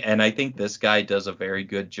anything, and I think this guy does a very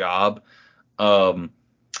good job um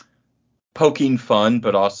poking fun,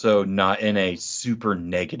 but also not in a super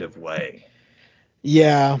negative way.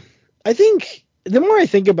 yeah. I think the more I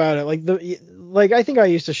think about it, like I think I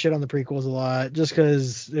used to shit on the prequels a lot just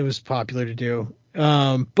because it was popular to do.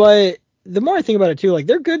 But the more I think about it too, like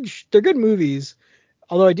they're good movies.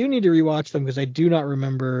 Although I do need to rewatch them because I do not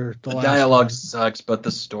remember the The last dialogue one. sucks, but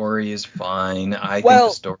the story is fine. I think the Well,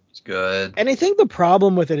 story's good. and I think the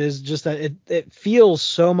problem with it is just that it feels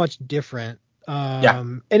so much different. Yeah.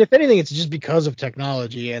 And if anything, it's just because of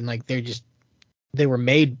technology and like they were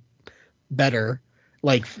made better,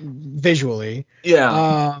 like visually.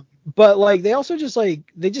 Yeah. But like they also just like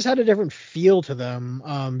they just had a different feel to them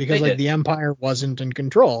because They like did. the Empire wasn't in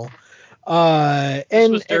control. This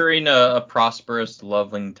was And during a prosperous,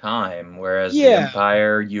 loving time, whereas the yeah,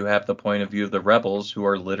 Empire, you have the point of view of the rebels who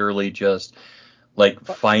are literally just like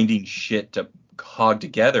finding shit to hog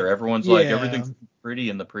together. Everyone's like, yeah, everything's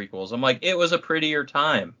pretty in the prequels. I'm like, it was a prettier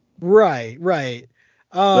time. right.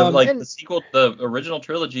 The And sequel, the original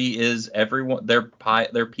trilogy is everyone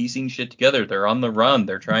they're piecing shit together. They're on the run.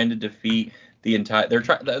 They're trying to defeat the entire. They're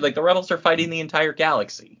trying like the rebels are fighting the entire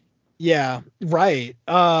galaxy. yeah, right.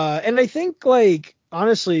 And I think like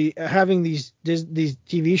honestly, having these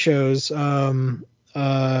TV shows, and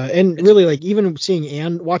It's really like even seeing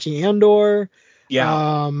and watching Andor,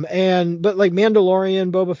 yeah. and but like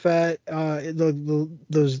Mandalorian, Boba Fett,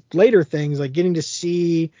 those later things, like getting to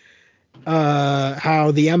see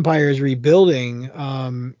how the Empire is rebuilding.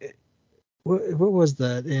 What was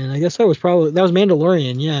that? And I guess that was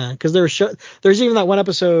Mandalorian, yeah, because there's even that one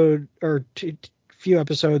episode or few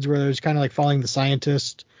episodes where there's kind of like following the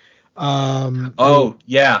scientist, Oh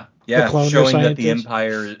yeah, the yeah. cloner Showing that the scientist,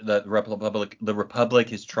 Empire, that the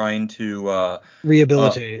Republic is trying to uh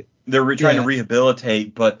rehabilitate. trying to Yeah,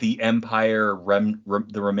 rehabilitate, but the Empire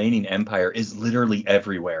the remaining Empire is literally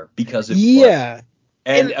everywhere because it was. yeah,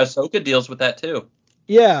 And and Ahsoka deals with that too.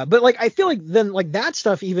 yeah, but like I feel like then like that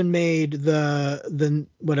stuff even made the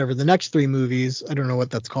whatever the next three movies. I don't know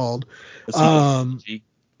what that's called. The sequel Um, trilogy.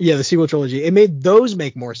 yeah, the sequel trilogy. It made those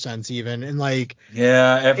make more sense even, and like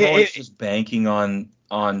Yeah, everyone's it just banking on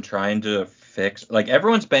trying to fix like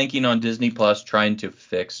everyone's banking on Disney Plus trying to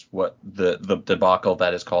fix what the debacle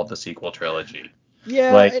that is called the sequel trilogy.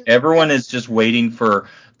 yeah, Like everyone is just waiting for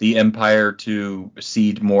the Empire to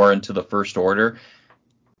cede more into the First Order.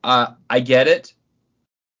 I get it,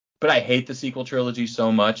 but I hate the sequel trilogy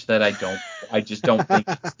so much that I just don't think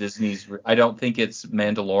it's Disney's. I don't think it's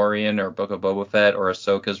Mandalorian or Book of Boba Fett or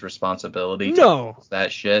Ahsoka's responsibility to no, fix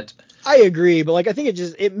that shit. I agree, but like I think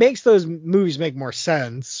it makes those movies make more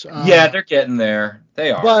sense. Yeah, they're getting there.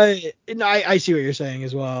 They are. But and I see what you're saying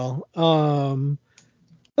as well.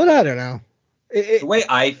 But I don't know. The way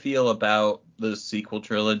I feel about the sequel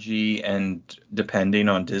trilogy and depending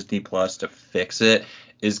on Disney Plus to fix it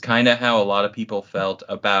is kind of how a lot of people felt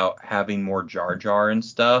about having more Jar Jar and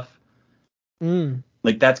stuff. Mm.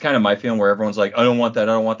 Like, that's kind of my feeling where everyone's like, I don't want that.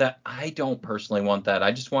 I don't want that. I don't personally want that.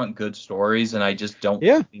 I just want good stories, and I just don't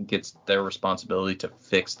Yeah. think it's their responsibility to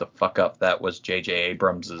fix the fuck up that was J.J.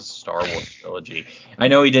 Abrams' Star Wars trilogy. I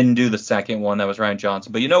know he didn't do the second one. That was Rian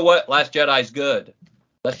Johnson. But you know what? Last Jedi's good.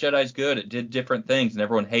 Last Jedi's good. It did different things, and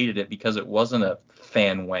everyone hated it because it wasn't a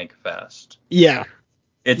fan wank fest. Yeah.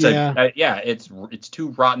 It's Yeah. it's two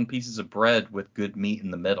rotten pieces of bread with good meat in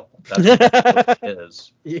the middle. That's what it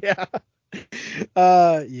is. Yeah.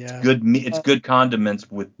 Yeah. Good meat. It's good condiments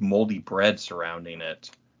with moldy bread surrounding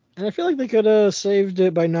it. And I feel like they could have saved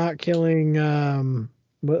it by not killing I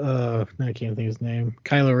can't think of his name.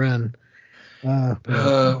 Kylo Ren.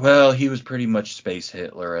 Well, he was pretty much Space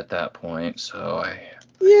Hitler at that point, so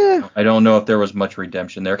Yeah. I don't know if there was much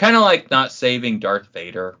redemption there. Kind of like not saving Darth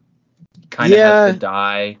Vader. Kind of has to Yeah,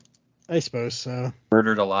 die. I suppose so.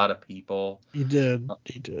 Murdered a lot of people. He did.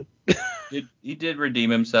 He did. He did redeem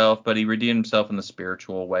himself, but he redeemed himself in the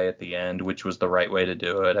spiritual way at the end, which was the right way to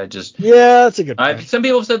do it. Yeah, that's a good point. Some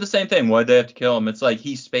people have said the same thing. Why'd they have to kill him? It's like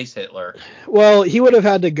he's Space Hitler. Well, he would have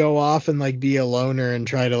had to go off and like be a loner and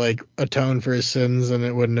try to like atone for his sins, and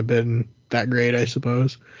it wouldn't have been that great, I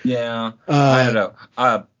suppose. Yeah, I don't know.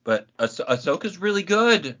 But Ahsoka's really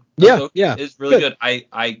good. Yeah, Ahsoka yeah, is really good.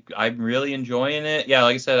 I'm really enjoying it. Yeah,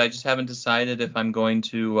 like I said, I just haven't decided if I'm going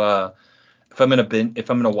to if I'm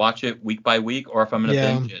gonna watch it week by week or if I'm gonna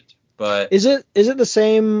yeah. binge it. But Is it the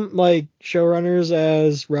same like showrunners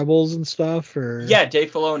as Rebels and stuff, or? yeah,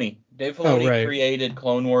 Dave Filoni. Dave Filoni right. created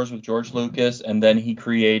Clone Wars with George Lucas, and then he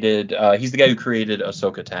created. He's the guy who created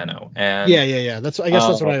Ahsoka Tano. And Yeah. I guess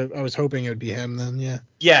that's what I was hoping it would be him then. Yeah.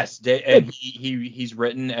 yes, and Good. he's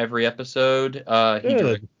written every episode. He Good.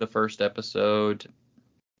 directed the first episode.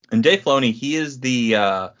 And Dave Filoni, he is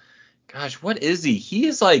the gosh, what is he? He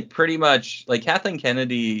is like pretty much like Kathleen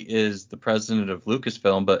Kennedy is the president of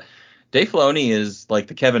Lucasfilm, but Dave Filoni is like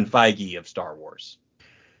the Kevin Feige of Star Wars.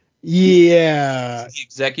 Yeah. He's the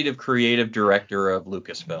executive creative director of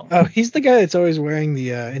Lucasfilm. Oh, he's the guy that's always wearing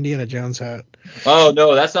the Indiana Jones hat. Oh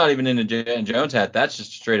no, that's not even in a Indiana Jones hat. That's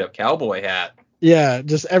just a straight up cowboy hat. Yeah,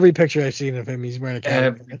 just every picture I've seen of him, he's wearing a cowboy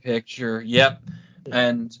Every hat. picture. Yep. Yeah.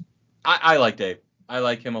 And I like Dave. I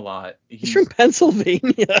like him a lot. He's from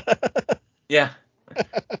Pennsylvania. Yeah.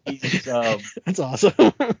 He's That's awesome.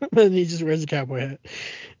 And he just wears a cowboy hat.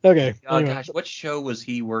 Okay. Anyway. gosh, what show was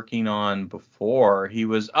he working on before? He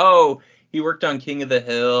worked on King of the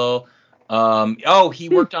Hill. He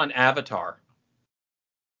worked on Avatar.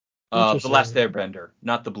 The Last Interesting. Airbender,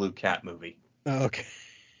 not the Blue Cat movie. Oh, okay.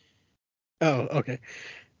 Oh, okay.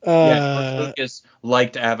 Yeah, George Lucas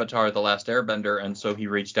liked Avatar: The Last Airbender, and so he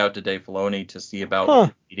reached out to Dave Filoni to see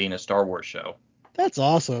about creating a Star Wars show. That's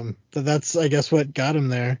awesome. That's I guess what got him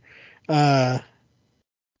there. I'm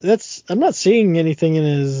not seeing anything in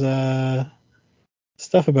his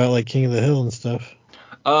stuff about like King of the Hill and stuff.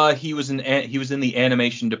 He was in the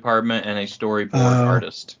animation department and a storyboard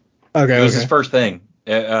artist. Okay. It was his first thing.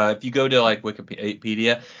 If you go to like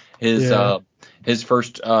Wikipedia, his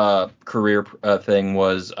first career thing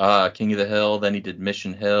was King of the Hill. Then he did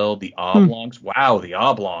Mission Hill, The Oblongs. Wow, The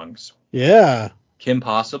Oblongs. Yeah. Kim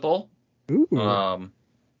Possible. Ooh.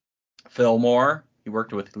 Fillmore. He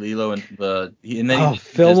worked with Lilo and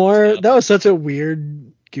Fillmore. That was such a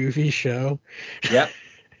weird, goofy show. Yep.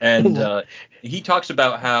 And he talks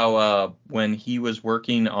about how when he was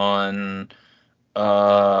working on,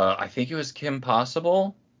 I think it was Kim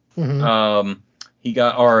Possible. Mm-hmm. He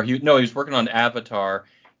was working on Avatar.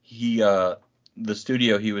 The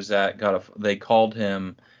studio he was at they called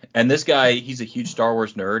him, and this guy, he's a huge Star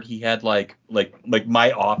Wars nerd. He had like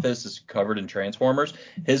my office is covered in Transformers.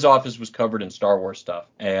 His office was covered in Star Wars stuff.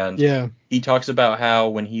 And he talks about how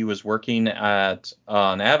when he was working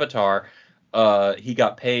on Avatar, he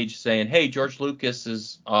got paged saying, "Hey, George Lucas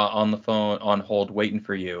is on the phone on hold waiting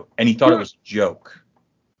for you," and he thought it was a joke.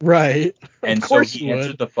 Right. And so he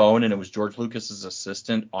answered the phone, and it was George Lucas's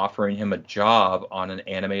assistant offering him a job on an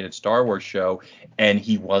animated Star Wars show, and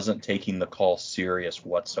he wasn't taking the call serious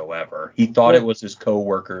whatsoever. He thought it was his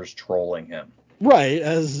coworkers trolling him. Right,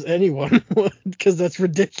 as anyone would, because that's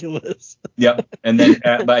ridiculous. Yep. And then,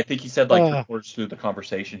 but I think he said towards through the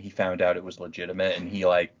conversation, he found out it was legitimate, and he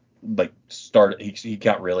started. He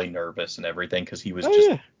got really nervous and everything because he was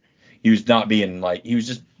he was not being he was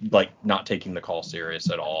just not taking the call serious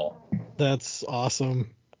at all. That's awesome.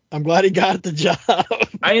 I'm glad he got the job.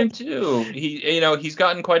 I am too. He's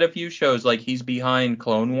gotten quite a few shows. Like he's behind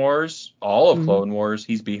Clone Wars, all of Clone Wars.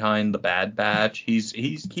 He's behind the Bad Batch. He's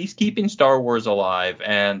keeping Star Wars alive.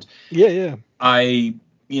 And and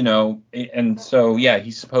so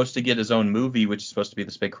he's supposed to get his own movie, which is supposed to be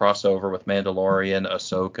this big crossover with Mandalorian,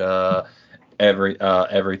 Ahsoka,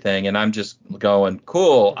 everything, and I'm just going,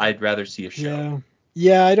 cool. I'd rather see a show. Yeah.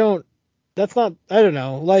 Yeah, I don't. That's not. I don't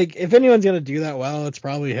know. Like, if anyone's gonna do that well, it's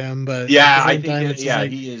probably him. But at the Yeah, I same think time, it's just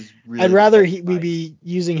like he is really. I'd rather we be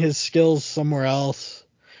using his skills somewhere else.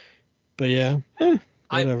 But yeah,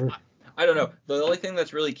 whatever. I don't know. The only thing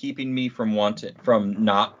that's really keeping me from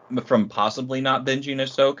possibly not binging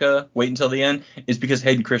Ahsoka, wait until the end, is because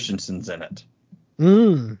Hayden Christensen's in it.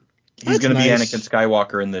 He's That's going to be nice. Anakin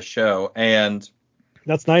Skywalker in this show, and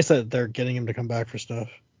That's nice that they're getting him to come back for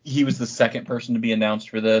stuff. he was the second person to be announced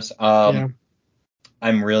for this. Yeah.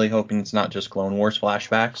 I'm really hoping it's not just Clone Wars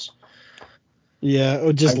flashbacks.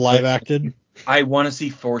 Yeah, just live acted. I want to see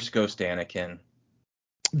Force Ghost Anakin.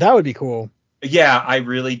 That would be cool. Yeah, I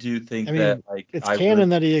really do think that it's canon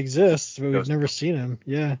that he exists, but we've never seen him.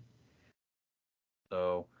 Yeah.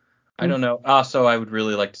 So I don't know. Also, I would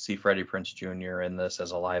really like to see Freddie Prinze Jr. in this as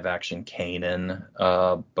a live action Kanan,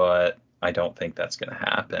 but I don't think that's going to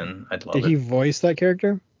happen. I'd love it. Did he voice that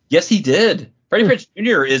character? Yes, he did. Freddie Prinze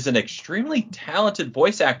Jr. is an extremely talented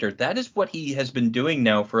voice actor. That is what he has been doing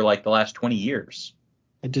now for like the last 20 years.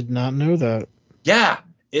 I did not know that. Yeah,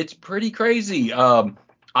 it's pretty crazy.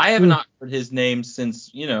 I have not heard his name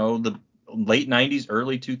since, the late 90s,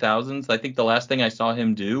 early 2000s. I think the last thing I saw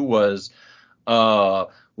him do was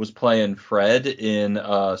playing Fred in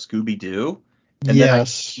Scooby-Doo. And then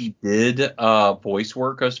he did voice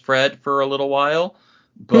work as Fred for a little while.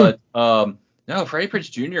 But no, Freddie Prinze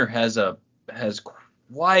Jr. has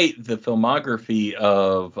quite the filmography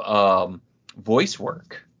of voice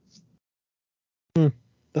work.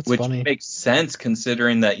 That's which funny. Makes sense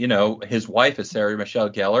considering that, his wife is Sarah Michelle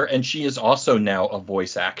Gellar, and she is also now a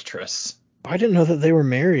voice actress. I didn't know that they were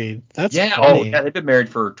married. That's funny. Oh, yeah, they've been married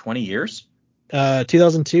for 20 years.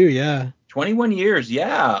 2002, yeah. 21 years,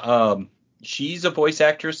 yeah. She's a voice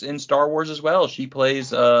actress in Star Wars as well. She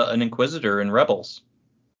plays an Inquisitor in Rebels.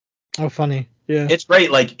 Oh, funny. Yeah. It's great.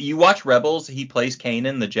 Like, you watch Rebels, he plays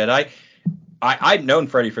Kanan, the Jedi. I've known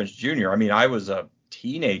Freddie Prinze Jr. I mean, I was a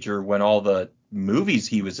teenager when all the movies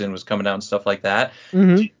he was in was coming out and stuff like that.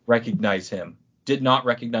 Didn't recognize him. Did not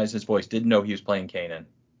recognize his voice. Didn't know he was playing Kanan.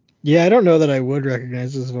 Yeah, I don't know that I would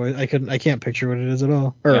recognize his voice. I can't picture what it is at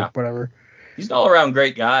all. Or whatever. He's an all-around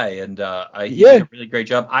great guy, and he did a really great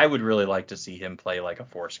job. I would really like to see him play like a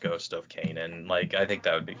Force Ghost of Kanan. Like, I think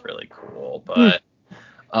that would be really cool. But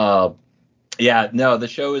the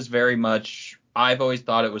show is very much. I've always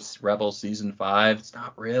thought it was Rebels season 5. It's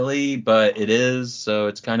not really, but it is. So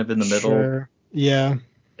it's kind of in the middle. Sure. Yeah.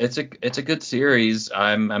 It's a good series.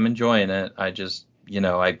 I'm enjoying it. I just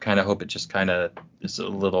I kind of hope it just kind of is a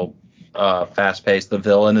little fast paced. The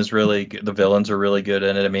villains are really good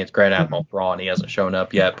in it. I mean, it's Grand Admiral Thrawn. He hasn't shown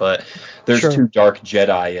up yet, but there's 2 Dark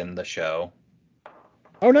Jedi in the show.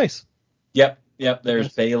 Oh, nice. Yep.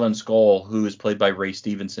 There's Baylan Skoll, who is played by Ray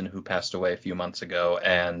Stevenson, who passed away a few months ago,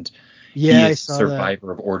 and he is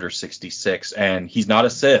survivor of Order 66, and he's not a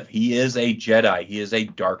Sith. He is a Jedi. He is a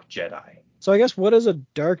Dark Jedi. So I guess what is a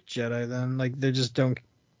Dark Jedi then? Like, they just don't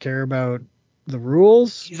care about the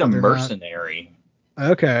rules? He's a mercenary.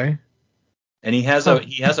 Okay. And he has a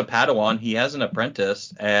Padawan. He has an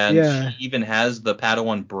apprentice, and she even has the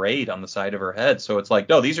Padawan braid on the side of her head. So it's like,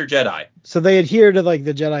 no, these are Jedi. So they adhere to like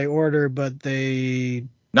the Jedi Order, but they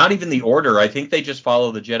not even the Order. I think they just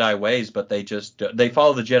follow the Jedi ways, but they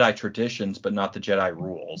follow the Jedi traditions, but not the Jedi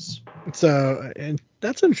rules. So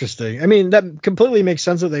that's interesting. I mean, that completely makes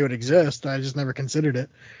sense that they would exist. I just never considered it.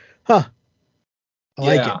 Huh. I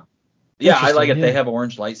like it. Yeah, I like it. Yeah. They have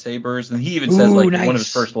orange lightsabers, and he even says one of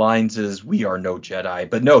his first lines is, "We are no Jedi."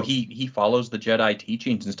 But no, he follows the Jedi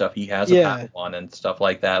teachings and stuff. He has a Padawan and stuff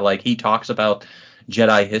like that. Like, he talks about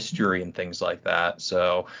Jedi history and things like that.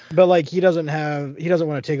 So, but like he doesn't want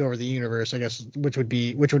to take over the universe, I guess, which would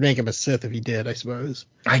make him a Sith if he did, I suppose.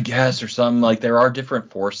 I guess, or something. Like, there are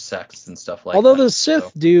different Force sects and stuff like that. Although the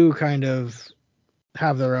Sith do kind of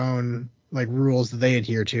have their own like rules that they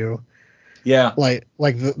adhere to. Yeah. Like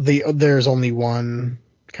the there's only one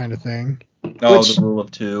kind of thing. Oh, the rule of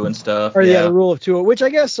 2 and stuff. Or the rule of 2, which I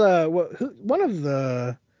guess one of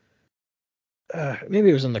the maybe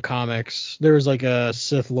it was in the comics. There was like a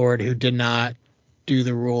Sith Lord who did not do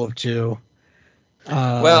the rule of 2.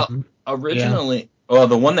 Originally,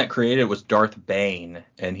 the one that created it was Darth Bane,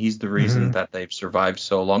 and he's the reason that they've survived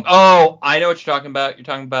so long. Oh, I know what you're talking about.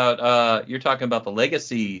 You're talking about the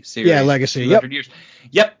Legacy series. Yeah, Legacy. 200 years.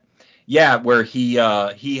 Yep. Yeah, where he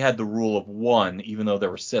had the rule of 1, even though there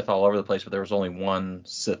were Sith all over the place, but there was only one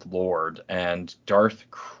Sith Lord, and Darth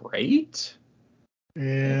Krayt.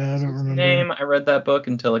 Yeah, I don't remember. Name. I read that book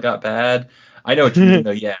until it got bad. I know what you mean,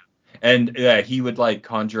 though. Yeah, And yeah, he would like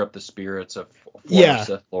conjure up the spirits of former Yeah.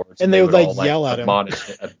 Sith lords, And and they they would would like all like yell at him. admonish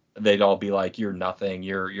it. They'd all be like, "You're nothing.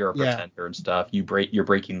 You're a Yeah. pretender and stuff. You're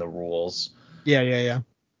breaking the rules." Yeah, yeah, yeah.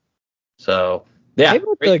 So I yeah, met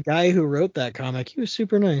great. the guy who wrote that comic. He was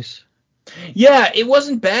super nice. Yeah, it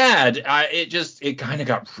wasn't bad. It kind of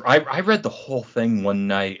got. I read the whole thing one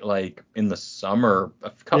night, like in the summer,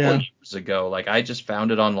 a couple of Yeah. years ago. Like I just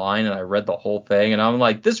found it online and I read the whole thing, and I'm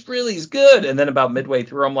like, this really is good. And then about midway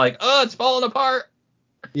through, I'm like, oh, it's falling apart.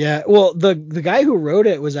 Yeah. Well, the guy who wrote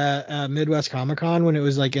it was at Midwest Comic Con when it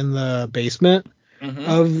was like in the basement Hmm.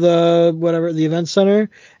 of the event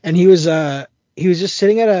center, and he was just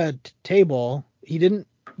sitting at a table. He didn't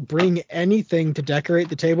bring anything to decorate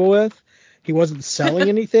the table with. He wasn't selling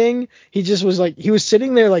anything. He just was like he was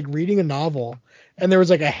sitting there like reading a novel, and there was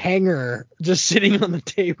like a hanger just sitting on the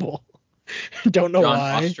table. Don't know John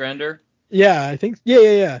why. Ostrander. Yeah, I think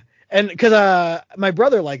yeah. And because my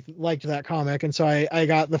brother liked that comic, and so I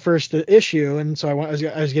got the first issue, and so I was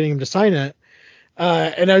getting him to sign it,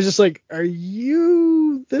 and I was just like, "Are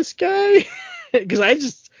you this guy?"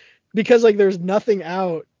 Because like there's nothing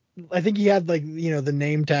out. I think he had like the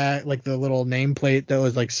name tag, like the little nameplate that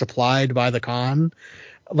was like supplied by the con,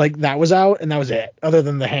 like that was out, and that was it. Other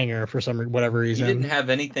than the hanger for whatever He didn't reason, have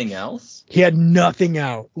anything else. he had nothing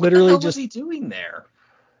out. What the Literally hell was just he doing there?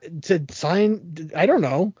 to sign. I don't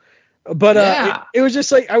know. But Yeah. it was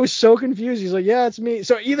just like I was so confused. He's like, "Yeah, it's me."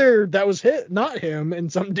 So either that was not him,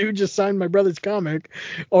 and some dude just signed my brother's comic,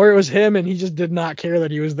 or it was him and he just did not care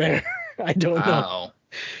that he was there. I don't know. Wow.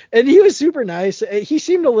 And he was super nice. He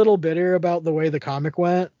seemed a little bitter about the way the comic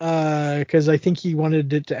went, because I think he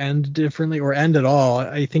wanted it to end differently or end at all.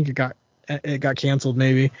 I think it got canceled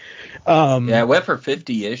maybe. Yeah, Um, it went for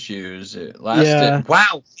 50 issues. It yeah. lasted,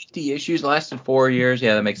 wow, 50 issues lasted 4 years.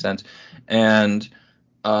 Yeah, that makes sense. And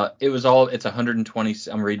it's 120,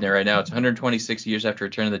 I'm reading it right now. It's 126 years after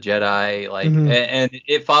Return of the Jedi. Like, Hmm. and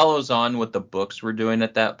it follows on what the books were doing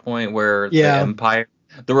at that point, where Yeah.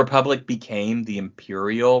 the Republic became the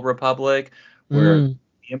Imperial Republic, where Mm.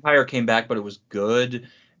 the Empire came back, but it was good.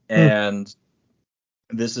 Mm. And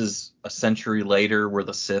this is a century later where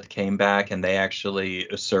the Sith came back and they actually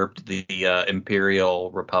usurped the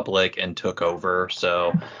Imperial Republic and took over.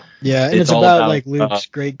 So Yeah, and it's it's all about about like Luke's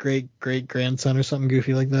great great great grandson or something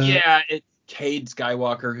goofy like that. yeah, it's Cade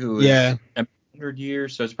Skywalker who is Yeah. 100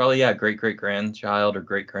 years, so it's probably great great grandchild or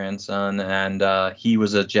great grandson, and he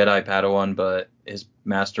was a Jedi Padawan, but his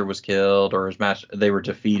master was killed or his master they were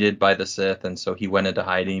defeated by the Sith, and so he went into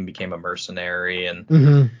hiding, became a mercenary, and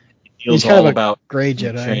Hmm. it He's feels kind of all a about gray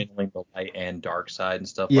Jedi. channeling the light and dark side and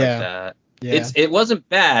stuff like Yeah. that. Yeah. It wasn't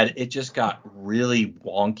bad. It just got really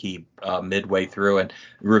wonky midway through and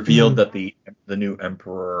revealed Hmm. that the new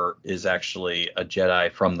emperor is actually a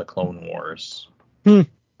Jedi from the Clone Wars. Hmm.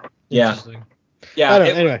 Yeah, Interesting. I yeah, don't know.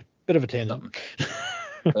 it was Anyway, bit of a tangent.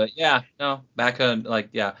 something. But yeah, no, back on like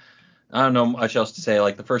yeah, I don't know much else to say.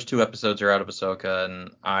 Like the first two episodes are out of Ahsoka, and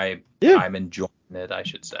Yeah. I'm enjoying it. I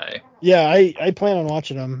should say. Yeah. I plan on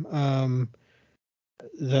watching them.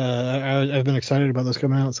 I've been excited about those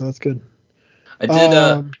coming out, so that's good. I did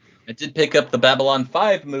Um. I did pick up the Babylon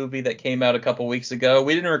 5 movie that came out a couple weeks ago.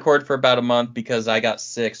 We didn't record for about a month because I got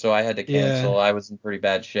sick, so I had to Yeah. cancel. I was in pretty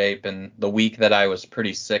bad shape, and the week that I was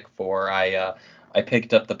pretty sick for, I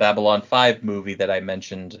picked up the Babylon 5 movie that I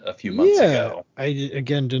mentioned a few months Yeah. ago.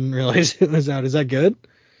 Again didn't realize it was out. Is that good?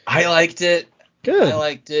 I liked it. I Good.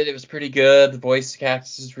 liked it. It was pretty good. The voice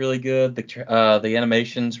cast is really good. The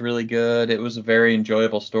animation's really good. It was a very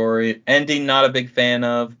enjoyable story. Ending, not a big fan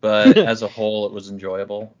of, but as a whole, it was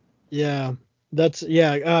enjoyable. Yeah.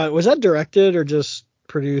 Yeah. Was that directed or just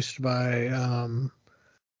produced by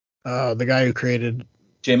the guy who created?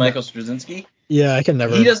 J. Michael Straczynski. Yeah, I can He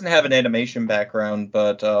never. doesn't have an animation background,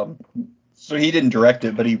 but so he didn't direct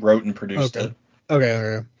it, but he wrote and produced Okay. it.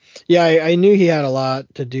 Okay. Yeah, I knew he had a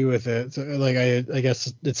lot to do with it. So, like I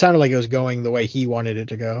guess it sounded like it was going the way he wanted it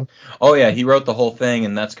to go. Oh yeah, he wrote the whole thing,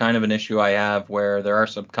 and that's kind of an issue I have where there are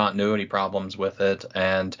some continuity problems with it.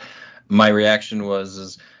 And my reaction is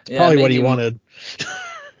It's yeah, probably what he maybe wanted.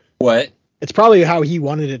 what? It's probably how he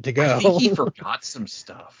wanted it to I think go. he forgot some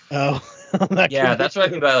stuff. Oh, that could Yeah, be that's what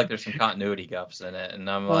I mean true. by like there's some continuity gaps in it, and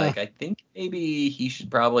I'm Uh, like, I think maybe he should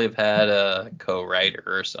probably have had a co-writer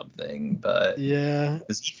or something, but yeah.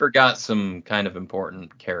 'cause he forgot some kind of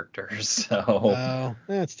important characters. So Oh,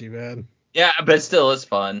 that's too bad. yeah, but still, it's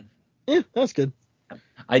fun. Yeah, that's good.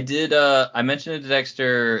 I mentioned it to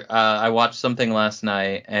Dexter. I watched something last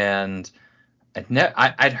night, and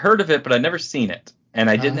I'd heard of it, but I'd never seen it, and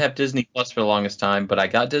I didn't Uh, have Disney Plus for the longest time, but I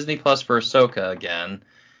got Disney Plus for Ahsoka again,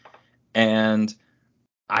 and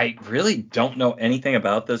I really don't know anything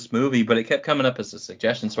about this movie, but it kept coming up as a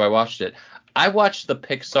suggestion, so I watched it. I watched the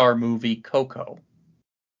Pixar movie Coco.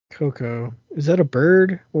 Coco. Is that a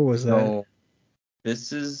bird? What was that? No,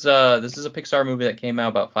 this is a Pixar movie that came out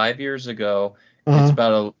about 5 years ago. It's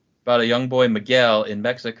Uh-huh. about a young boy Miguel in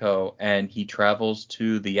Mexico, and he travels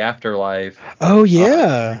to the afterlife Oh during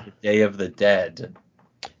yeah. the Day of the Dead.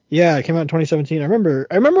 Yeah, it came out in 2017. I remember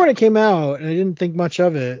when it came out and I didn't think much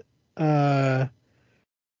of it. Uh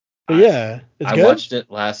but I yeah, it's I good? watched it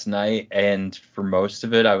last night, and for most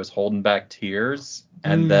of it, I was holding back tears,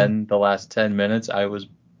 and Mm. then the last 10 minutes, I was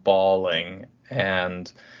bawling, and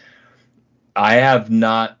I have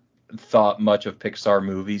not thought much of Pixar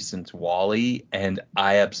movies since Wall-E, and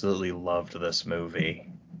I absolutely loved this movie.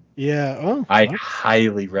 Yeah. Oh, I well.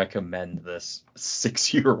 highly recommend this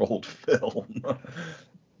 6-year-old film.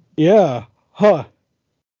 Yeah. Huh.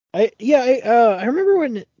 I remember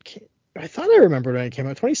when I thought I remembered when it came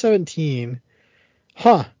out, 2017.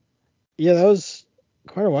 Huh. Yeah, that was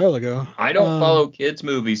quite a while ago. I don't follow kids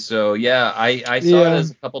movies, so yeah, I saw it Yeah.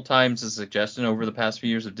 as a couple times as a suggestion over the past few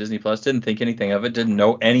years of Disney Plus. Didn't think anything of it, didn't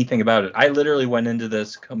know anything about it. I literally went into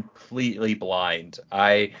this completely blind.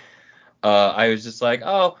 I was just like,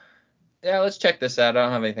 oh, yeah, let's check this out. I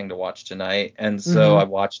don't have anything to watch tonight. And so Mm-hmm. I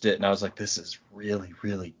watched it and I was like, this is really,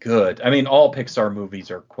 really good. I mean, all Pixar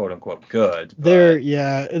movies are quote unquote good, but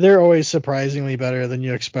They're always surprisingly better than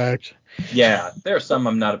you expect. yeah, there are some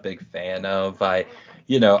I'm not a big fan of. Like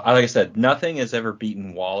I said, nothing has ever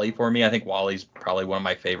beaten Wall-E for me. I think Wall-E's probably one of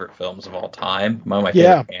my favorite films of all time. One of my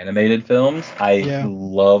favorite Yeah. animated films. I Yeah.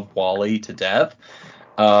 love Wall-E to death.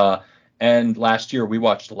 Uh, and last year we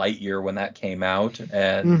watched Lightyear when that came out,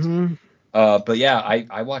 and Mm-hmm. but yeah,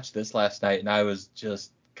 I watched this last night and I was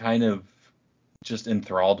just kind of just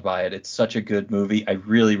enthralled by it. It's such a good movie. I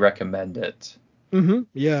really recommend it. Mm-hmm.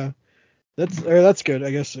 Yeah. That's good,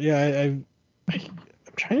 I guess. Yeah, I'm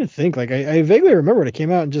trying to think. Like I vaguely remember when it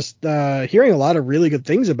came out and just hearing a lot of really good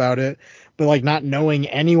things about it, but like not knowing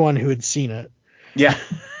anyone who had seen it. Yeah.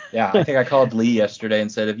 Yeah, I think I called Lee yesterday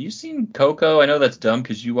and said, "Have you seen Coco?" I know that's dumb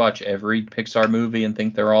because you watch every Pixar movie and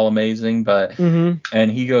think they're all amazing, but Mm-hmm.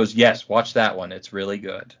 and he goes, "Yes, watch that one. It's really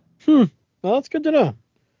good." Hmm. Well, that's good to know.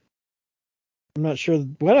 I'm not sure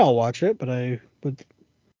when I'll watch it, but I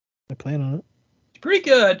plan on it. It's pretty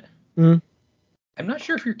good. Mm. I'm not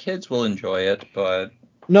sure if your kids will enjoy it, but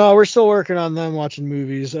No, we're still working on them watching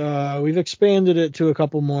movies. We've expanded it to a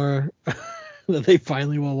couple more that they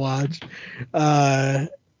finally will watch. Uh,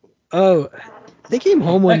 oh, they came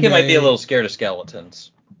home that one kid might be a day. little scared of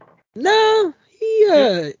skeletons. No,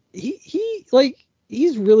 Yeah. he like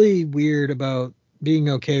he's really weird about being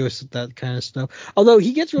okay with that kind of stuff. Although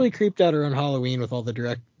he gets really creeped out around Halloween with all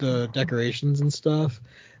the decorations and stuff.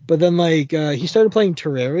 But then like he started playing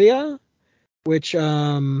Terraria, which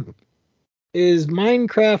is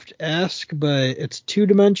Minecraft-esque, but it's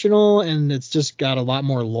two-dimensional and it's just got a lot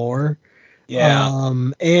more lore. Yeah.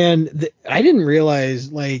 And I didn't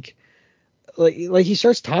realize like he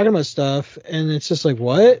starts talking about stuff and it's just like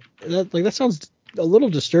what that sounds a little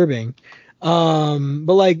disturbing.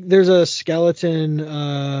 But like there's a skeleton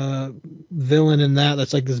villain in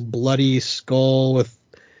that's like this bloody skull with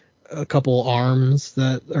a couple arms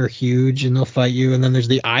that are huge and they'll fight you. And then there's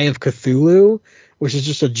the Eye of Cthulhu, which is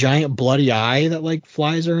just a giant bloody eye that like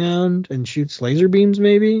flies around and shoots laser beams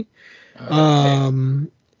maybe. Okay. um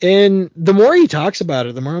and the more he talks about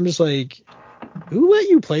it, the more I'm just like, who let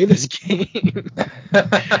you play this game?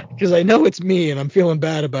 Because I know it's me and I'm feeling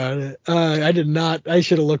bad about it. I did not. I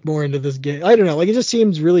should have looked more into this game. I don't know. Like it just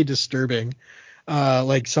seems really disturbing.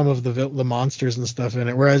 Like some of the monsters and stuff in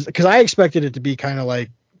it. Whereas, because I expected it to be kind of like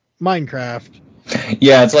Minecraft.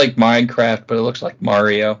 Yeah, it's like Minecraft, but it looks like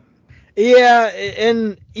Mario.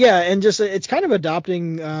 And just it's kind of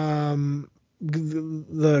adopting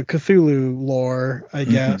the Cthulhu lore, I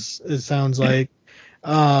Hmm. guess. It sounds like,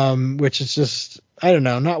 which is just I don't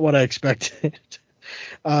know, not what I expected.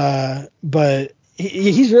 But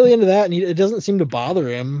he's really into that, and it doesn't seem to bother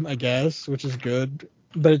him, I guess, which is good.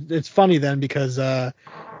 But it's funny then because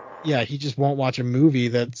yeah, he just won't watch a movie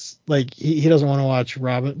that's like he doesn't want to watch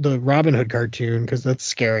the Robin Hood cartoon because that's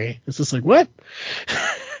scary. It's just like what?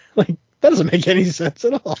 Like that doesn't make any sense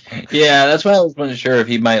at all. Yeah, that's why I wasn't sure if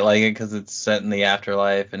he might like it because it's set in the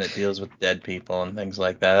afterlife and it deals with dead people and things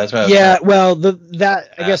like that. That's why I was kind Yeah, of well, the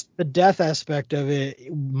that I that. guess the death aspect of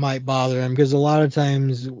it might bother him because a lot of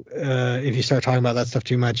times, if you start talking about that stuff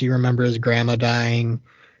too much, you remember his grandma dying,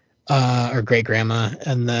 or great grandma,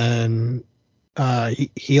 and then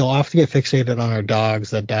he'll often get fixated on our dogs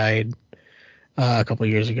that died a couple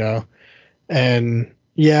years ago, and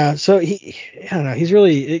yeah, so I don't know, he's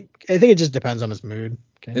really. I think it just depends on his mood.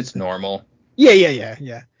 It's normal.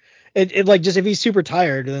 Yeah. It like just if he's super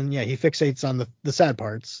tired, then yeah, he fixates on the sad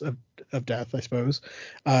parts of death, I suppose,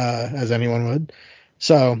 as anyone would.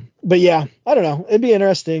 So, but yeah, I don't know. It'd be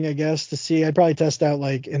interesting, I guess, to see. I'd probably test out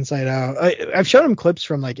like Inside Out. I've shown him clips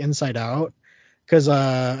from like Inside Out because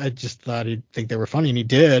I just thought he'd think they were funny, and he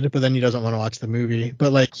did. But then he doesn't want to watch the movie.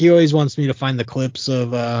 But like he always wants me to find the clips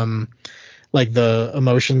of like the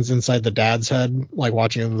emotions inside the dad's head, like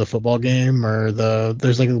watching the football game, or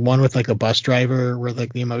there's like one with like a bus driver where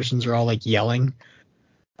like the emotions are all like yelling.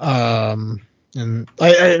 And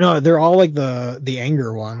I know they're all like the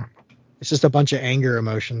anger one. It's just a bunch of anger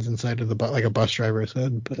emotions inside of like a bus driver's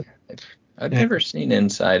head. But I've yeah. never seen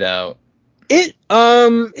Inside Out. It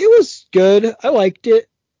was good. I liked it.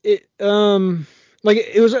 Like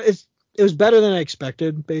it was better than I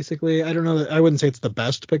expected, basically. I don't know that I wouldn't say it's the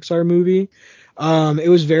best Pixar movie. It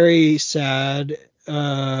was very sad.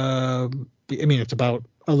 I mean, it's about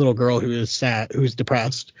a little girl who is sad, who's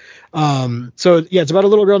depressed. So yeah, it's about a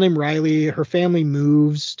little girl named Riley. Her family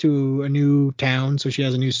moves to a new town, so she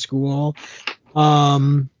has a new school.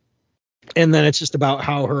 And then it's just about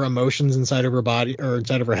how her emotions inside of her body or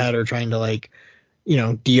inside of her head are trying to like,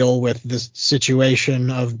 deal with this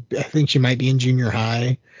situation of, I think she might be in junior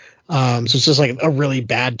high. So it's just like a really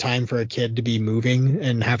bad time for a kid to be moving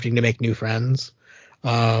and having to make new friends.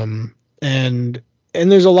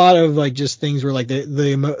 And there's a lot of like just things where like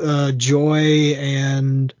the joy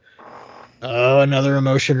and another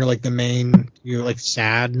emotion or like the main, like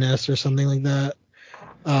sadness or something like that.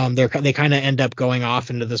 They kind of end up going off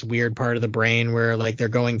into this weird part of the brain where like they're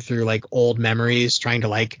going through like old memories, trying to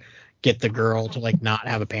like get the girl to like not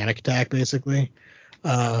have a panic attack, basically.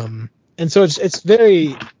 And so it's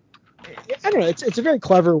very, I don't know, it's a very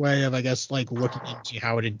clever way of, I guess, like looking into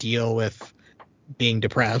how to deal with being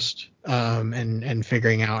depressed, and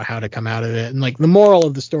figuring out how to come out of it. And like the moral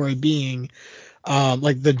of the story being,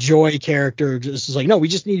 like the joy character just is like, no, we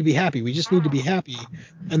just need to be happy. We just need to be happy.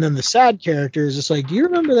 And then the sad character is just like, do you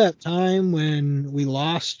remember that time when we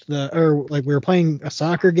lost or like we were playing a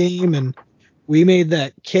soccer game and we made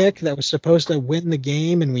that kick that was supposed to win the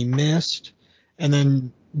game and we missed? And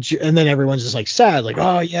then everyone's just like sad, like,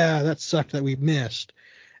 oh yeah, that sucked that we missed.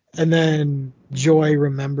 And then Joy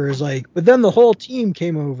remembers like, but then the whole team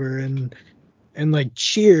came over and like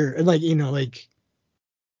cheer and like, like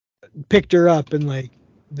picked her up and like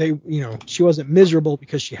they, she wasn't miserable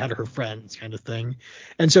because she had her friends, kind of thing.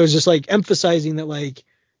 And so it's just like emphasizing that like,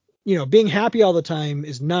 being happy all the time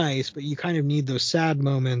is nice, but you kind of need those sad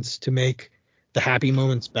moments to make the happy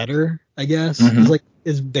moments better, I guess, Mm-hmm.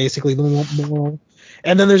 is basically the moral.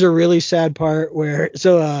 And then there's a really sad part where,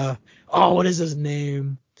 what is his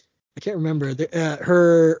name? I can't remember.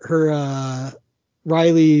 Her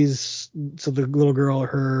Riley's, so the little girl,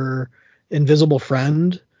 her invisible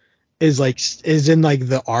friend is in like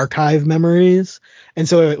the archive memories, and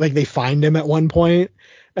so like they find him at one point,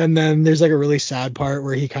 and then there's like a really sad part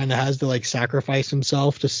where he kind of has to like sacrifice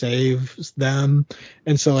himself to save them.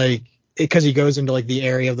 And so like because he goes into like the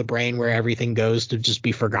area of the brain where everything goes to just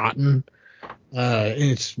be forgotten. And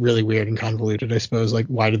it's really weird and convoluted, I suppose. Like,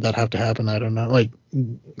 why did that have to happen? I don't know. Like,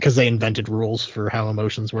 because they invented rules for how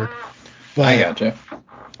emotions work. I But gotcha.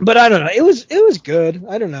 but I don't know. It was good.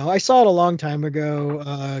 I don't know. I saw it a long time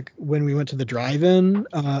ago, when we went to the drive-in,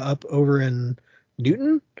 up over in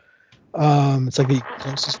Newton. It's like the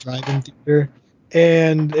closest drive-in theater,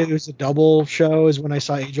 and it was a double show. Is when I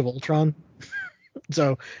saw Age of Ultron.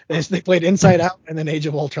 So they played Inside Out and then Age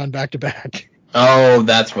of Ultron back to back. Oh,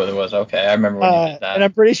 that's what it was. Okay, I remember when you did And that.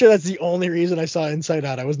 I'm pretty sure that's the only reason I saw Inside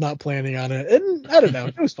Out. I was not planning on it, and I don't know.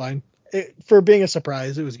 It was fine. For being a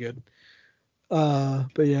surprise, it was good. But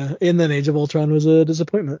yeah, and then Age of Ultron was a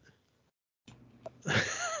disappointment. I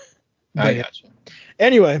But yeah. gotcha.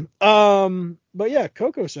 Anyway, but yeah,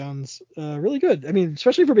 Coco sounds really good. I mean,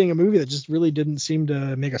 especially for being a movie that just really didn't seem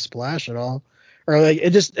to make a splash at all, or like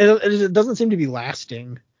it doesn't seem to be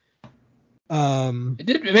lasting. It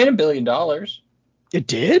did. It made $1 billion. It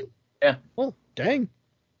did? Yeah. Oh, dang.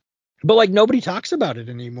 But like nobody talks about it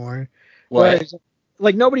anymore. What? Whereas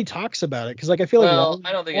like nobody talks about it because like I feel like Well,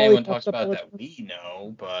 I don't think Wally anyone pops talks up about all it the that time. we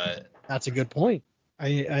know, but That's a good point.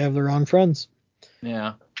 I have the wrong friends.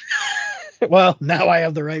 yeah. Well, now I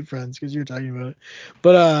have the right friends because you're talking about it.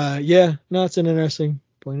 But yeah, no, it's an interesting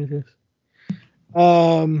point of view.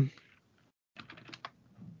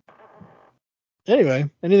 Anyway,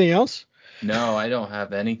 anything else? No, I don't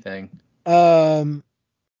have anything. Um,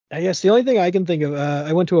 I guess the only thing I can think of,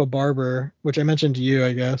 I went to a barber, which I mentioned to you,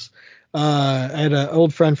 I guess. I had an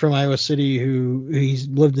old friend from Iowa City who he's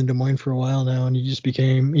lived in Des Moines for a while now, and he just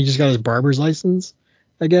got his barber's license,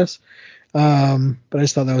 I guess. But I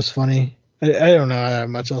just thought that was funny. I don't know I have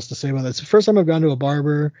much else to say about that. It's the first time I've gone to a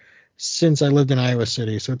barber since I lived in Iowa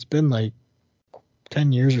City, so it's been like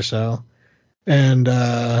 10 years or so. And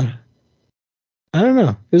I don't know.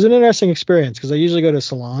 It was an interesting experience because I usually go to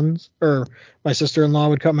salons, or my sister-in-law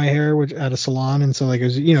would cut my hair which at a salon, and so like it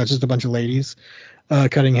was, it's just a bunch of ladies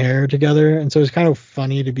cutting hair together, and so it was kind of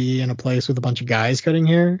funny to be in a place with a bunch of guys cutting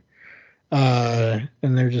hair. And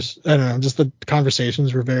they're just, I don't know, just the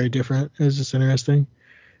conversations were very different. It was just interesting.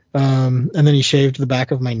 And then he shaved the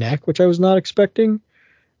back of my neck, which I was not expecting.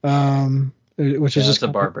 Which is just that's a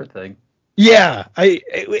barber thing. yeah.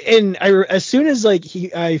 As soon as like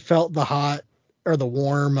I felt the hot or the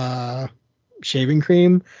warm shaving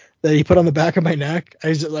cream that he put on the back of my neck, I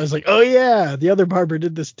was like, oh yeah, the other barber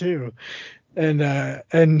did this too. And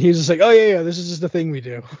he was just like, oh yeah, this is just the thing we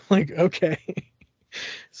do. Like, okay.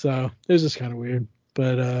 So it was just kind of weird.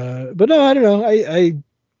 But no, I don't know.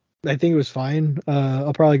 I think it was fine.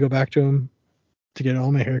 I'll probably go back to him to get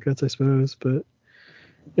all my haircuts, I suppose. But it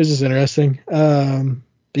was just interesting.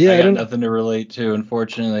 But yeah, I I got don't. nothing to relate to.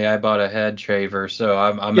 Unfortunately, I bought a head shaver, so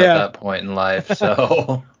I'm at Yeah, that point in life.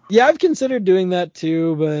 So yeah, I've considered doing that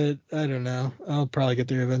too, but I don't know. I'll probably get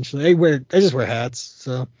there eventually. I just wear hats,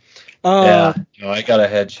 so. yeah, Um, I got a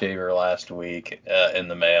head shaver last week in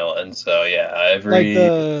the mail, and so yeah, like every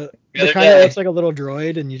the other kind that looks day. like a little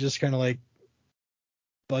droid, and you just kind of like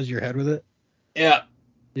buzz your head with it. Yeah,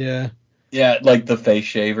 Yeah. yeah, like the face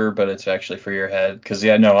shaver, but it's actually for your head. Because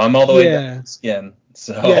yeah, no, I'm all the way down to Yeah. the skin. Yeah,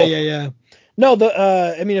 So yeah, yeah. No,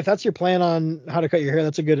 I mean, if that's your plan on how to cut your hair,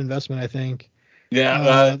 that's a good investment, I think.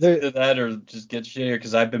 yeah, it's There, either that or just get shaver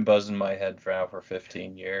because I've been buzzing my head for now for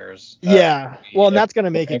 15 years. yeah. Well, and Every, that's gonna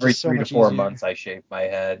make it every just so three to much four easier. months, I shave my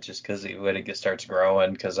head just because when it starts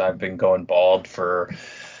growing. Because I've been going bald for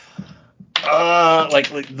like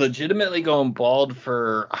legitimately going bald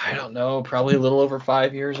for I don't know, probably a little over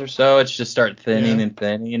 5 years or so. It's just start thinning Yeah. and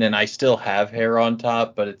thinning, and I still have hair on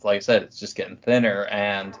top, but it's like I said, it's just getting thinner,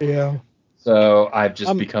 and Yeah. so I've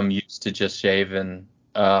just Um. become used to just shaving,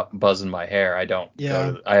 buzzing my hair. I don't go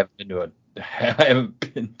Yeah. to. I haven't been to a. I haven't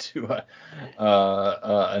been to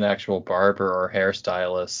an actual barber or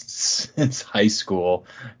hairstylist since high school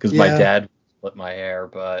because my Yeah. dad split my hair,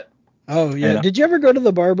 but Oh yeah. and Did you ever go to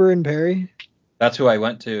the barber in Perry? that's who I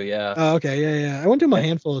went to. Yeah. Oh, okay. Yeah, yeah. I went to him a And,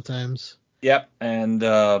 handful of times. yep. And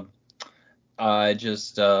I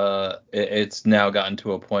just it's now gotten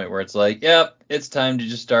to a point where it's like, yep, it's time to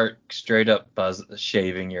just start straight up buzz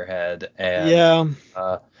shaving your head. And Yeah.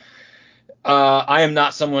 uh, I am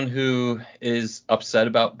not someone who is upset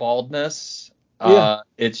about baldness. Yeah.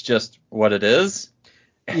 It's just what it is.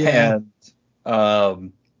 Yeah. And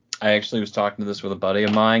um, I actually was talking to this with a buddy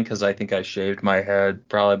of mine because I think I shaved my head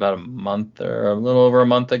probably about a month or a little over a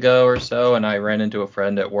month ago or so, and I ran into a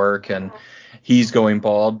friend at work and he's going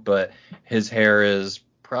bald, but his hair is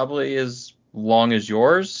probably as long as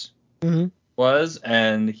yours Hmm. was,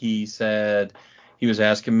 and he said he was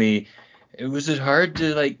asking me, was it hard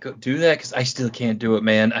to like do that? Because I still can't do it,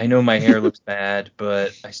 man. I know my hair looks bad,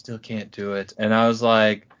 but I still can't do it. And I was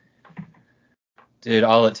like, dude,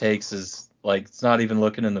 all it takes is like it's not even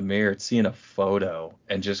looking in the mirror, it's seeing a photo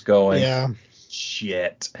and just going Yeah.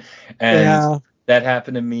 shit. And Yeah. that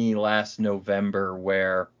happened to me last November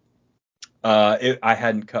where I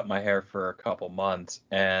hadn't cut my hair for a couple months,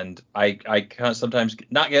 and I kind of sometimes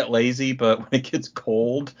not get lazy, but when it gets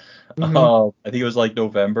cold, Hmm. I think it was like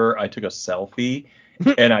November, I took a selfie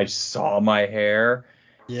and I saw my hair,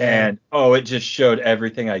 Yeah. and oh, it just showed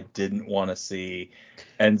everything I didn't want to see.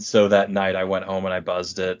 And so that night I went home and I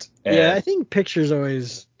buzzed it, Yeah. and I think pictures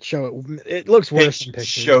always show it. It looks worse in pictures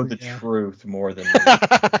pictures, showed but the yeah. truth more than me.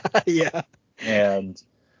 Yeah. And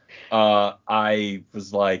I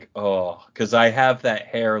was like, oh, because I have that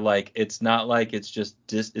hair, like it's not like it's just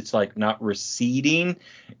it's like not receding,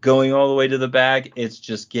 going all the way to the back. It's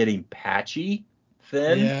just getting patchy,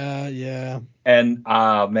 thin. Yeah. Yeah. And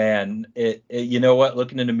man, you know what?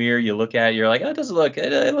 Looking in the mirror, you look at it, you're like, oh, it doesn't look,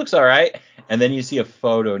 it looks all right. And then you see a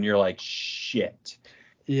photo, and you're like, shit.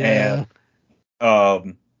 And Yeah.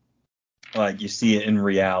 um, like you see it in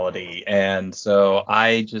reality. And so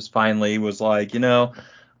I just finally was like,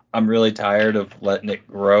 I'm really tired of letting it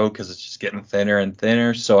grow because it's just getting thinner and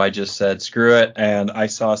thinner. So I just said, screw it. And I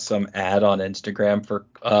saw some ad on Instagram for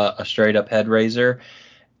a straight up head razor,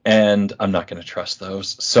 and I'm not going to trust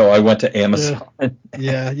those. So I went to Yeah. Amazon.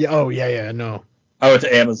 Yeah. Yeah. Oh yeah. Yeah. No. I went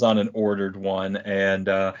to Amazon and ordered one, and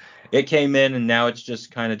it came in, and now it's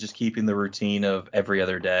just kind of just keeping the routine of every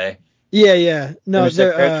other day. Yeah. Yeah. No. Pretty much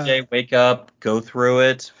There. every other day, wake up, go through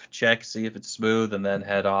it, check, see if it's smooth, and then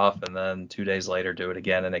head off, and then 2 days later do it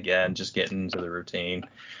again and again, just getting into the routine. I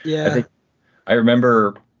Yeah. think I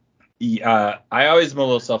remember. I always am a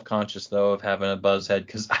little self-conscious though of having a buzz head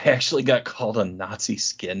because I actually got called a Nazi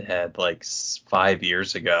skinhead like 5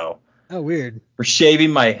 years ago Oh, weird. for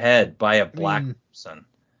shaving my head by a I black mean, person,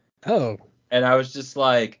 oh, and I was just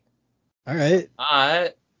like, all right.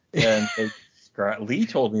 "I." And Lee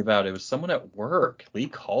told me about it. It was someone at work. Lee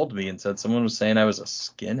called me and said someone was saying I was a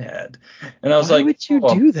skinhead, and I was Why like, would you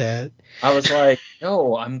 "Oh," do that? I was like,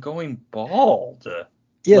 "No, I'm going bald."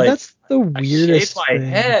 Yeah, Like, that's the I shaved weirdest my thing.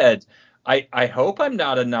 head. I hope I'm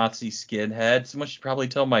not a Nazi skinhead. Someone should probably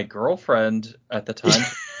tell my girlfriend at the time 'cause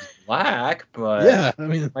she's black, but Yeah, I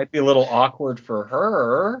mean, might be a little awkward for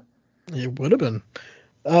her. it would have been.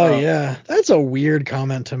 Oh Uh, yeah, that's a weird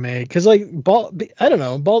comment to make. Cause like bald, I don't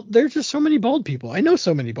know, bald. There's just so many bald people. I know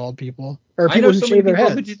so many bald people, or I people know who so many shave their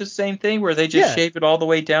people who do heads. the same thing where they just Yeah, shave it all the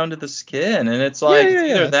way down to the skin, and it's yeah, like yeah,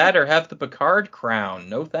 it's either yeah. that or have the Picard crown.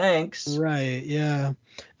 No thanks. Right, yeah.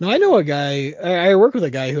 No, I know a guy. I work with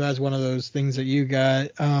a guy who has one of those things that you got.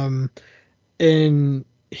 And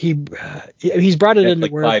he's brought it It's into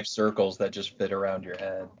like work. 5 circles that just fit around your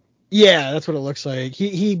head. Yeah, that's what it looks like.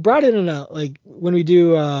 He brought it in a like when we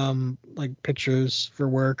do like pictures for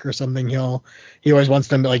work or something. He always wants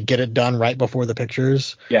them to like get it done right before the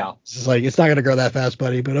pictures. Yeah, It's just like it's not gonna grow that fast,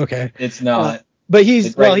 buddy. But okay. it's Uh, not. but Like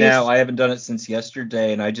he's well, right now, he's I haven't done it since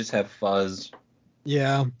yesterday, and I just have fuzz.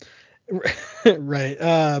 yeah. Right.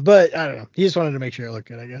 But I don't know. He just wanted to make sure it looked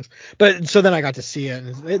good, I guess. But so then I got to see it,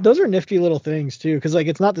 and those are nifty little things too, because like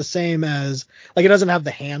it's not the same as like it doesn't have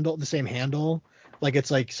the same handle. Like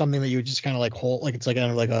it's like something that you would just kind of like hold, like it's like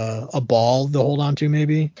kind of like a ball to hold on to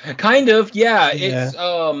maybe. Kind of, yeah. Yeah. It's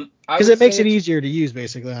I Because would it makes say it it's easier to use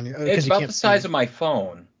basically on your it's because you about the can't size see. of my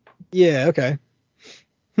phone. Yeah. Okay.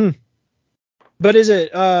 Hmm. But is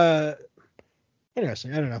it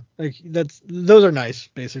interesting? I don't know. Like those are nice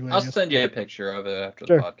basically, I I'll guess. send you a picture of it after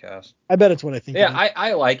the Sure. podcast. I bet it's what I think it Yeah, is.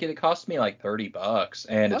 I like it. It cost me like $30,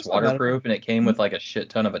 and it's That's not bad at all. waterproof, and it came Hmm. with like a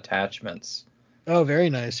shit ton of attachments. Oh,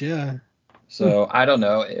 very nice. Yeah. Hmm. So I don't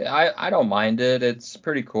know. I don't mind it. It's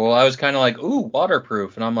pretty cool. I was kind of like, ooh,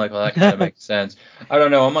 waterproof, and I'm like, well, that kind of makes sense. I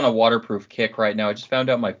don't know. I'm on a waterproof kick right now. I just found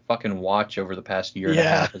out my fucking watch over the past year and a Yeah.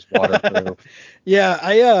 half is waterproof.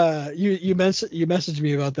 Yeah, you messaged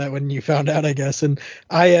me about that when you found out, I guess. And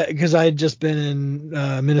I because I had just been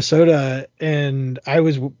in Minnesota and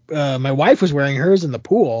my wife was wearing hers in the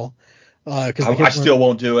pool because the I kids weren't. still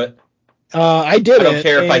won't do it. I did I don't it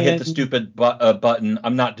care if I hit the and stupid button.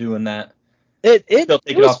 I'm not doing that. it Still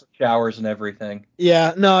take it it off was for showers and everything.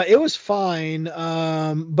 yeah, no, it was fine.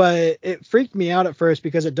 But it freaked me out at first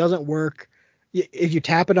because it doesn't work. If you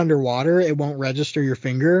tap it underwater, it won't register your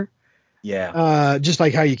finger. Yeah. Just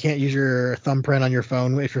like how you can't use your thumbprint on your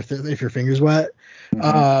phone if your finger's wet.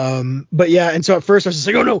 Hmm. But yeah, and so at first I was just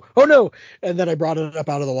like, oh no, and then I brought it up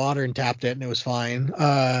out of the water and tapped it, and it was fine.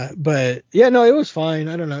 But yeah, no, it was fine.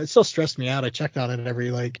 I don't know, it still stressed me out. I checked on it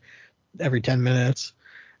every 10 minutes.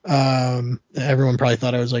 Everyone probably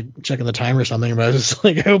thought I was like checking the time or something, but I was just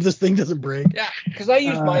like, I hope this thing doesn't break. Yeah, because I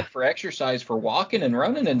use Uh, mine for exercise for walking and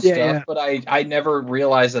running and yeah, stuff, yeah, but I never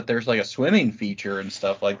realized that there's like a swimming feature and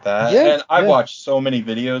stuff like that. yeah, And I've yeah, watched so many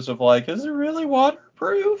videos of like, is it really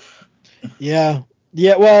waterproof? yeah,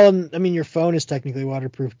 yeah. Well, I mean, your phone is technically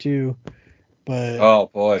waterproof too, but Oh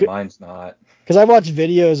boy, mine's not. because I've watched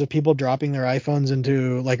videos of people dropping their iPhones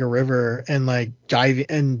into like a river and like diving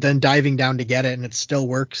and then diving down to get it, and it still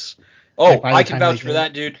works. Like Oh, by I the can time they vouch for get it.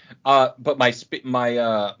 that, dude. But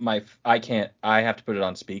my I can't. I have to put it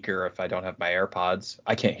on speaker if I don't have my AirPods.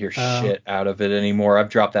 I can't hear Uh, shit out of it anymore. I've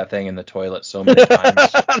dropped that thing in the toilet so many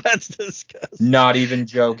times. that's disgusting. Not even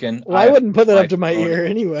joking. Well, I I have to wouldn't put put that up my to my phone. ear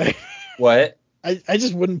anyway. What? I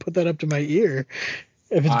just wouldn't put that up to my ear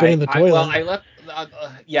if it's been in I the I well toilet. I left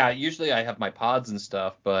yeah, usually I have my pods and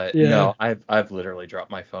stuff, but Yeah. no, I've literally dropped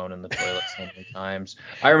my phone in the toilet so many times.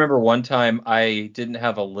 I remember one time I didn't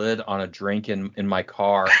have a lid on a drink in my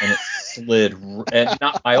car and it slid and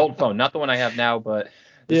not my old phone, not the one I have now, but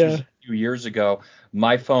this was Yeah. a few years ago.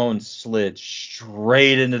 My phone slid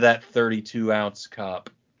straight into that 32-ounce cup.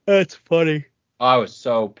 That's funny. I was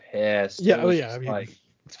so pissed. Yeah. It Oh was yeah. I just mean, like,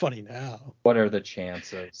 it's funny now. what are the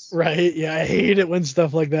chances? Right. Yeah. I hate it when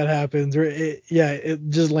stuff like that happens. Where it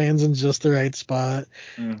just lands in just the right spot.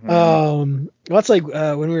 Hmm. Well, that's like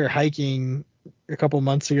when we were hiking a couple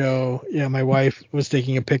months ago. Yeah, my wife was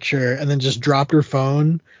taking a picture and then just dropped her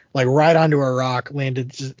phone like right onto a rock,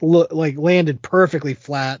 landed perfectly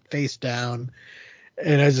flat, face down.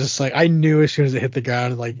 And I was just like, I knew as soon as it hit the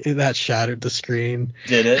ground, like that shattered the screen.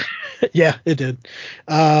 Did it? Yeah, it did.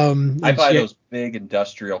 I And buy she, those big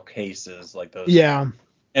industrial cases, like those yeah,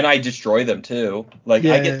 And I destroy them too. Like I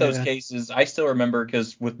Yeah, get yeah, those yeah. cases. I still remember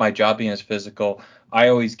because with my job being as physical, I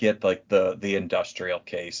always get like the industrial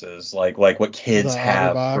cases, like what The kids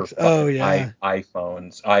have for OtterBox. Oh fucking yeah,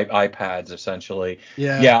 iPhones, iPads essentially.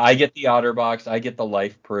 yeah, Yeah, I get the OtterBox. I get the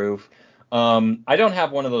Life Proof. I don't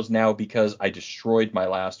have one of those now because I destroyed my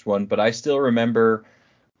last one, but I still remember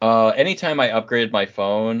anytime I upgraded my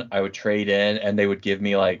phone, I would trade in and they would give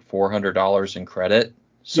me like $400 in credit.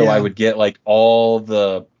 So I yeah, would get like all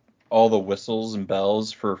the whistles and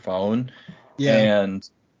bells for phone, yeah. and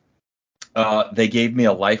they gave me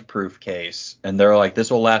a life proof case, and they're like,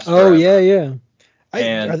 this will last Oh yeah, forever. yeah.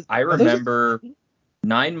 And I Are those? remember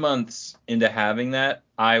 9 months into having that,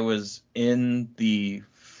 I was in the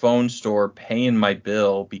phone store paying my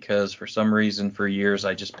bill because for some reason for years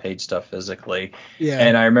I just paid stuff physically. Yeah.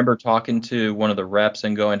 And I remember talking to one of the reps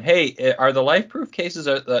and going, "Hey, are the life proof cases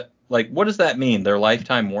like what does that mean? Their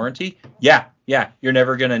lifetime warranty?" Yeah, yeah, you're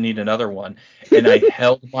never gonna need another one. And I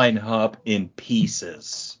held mine up in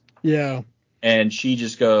pieces. Yeah. And she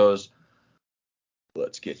just goes,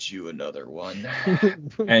 let's get you another one.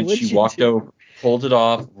 And she What'd you walked do? over, pulled it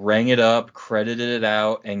off, rang it up, credited it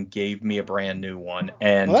out, and gave me a brand new one. Oh,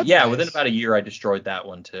 And that's yeah, within nice. about a year, I destroyed that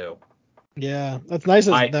one too. Yeah, that's nice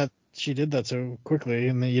I that she did that so quickly,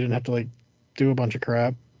 and that you didn't have to like do a bunch of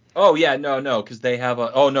crap. Oh yeah, no, because they have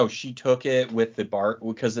a. Oh no, she took it with the bar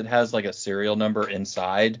because it has like a serial number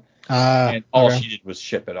inside, Ah, and all okay. she did was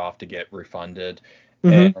ship it off to get refunded.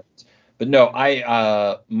 Mhm. And but no,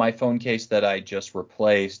 I my phone case that I just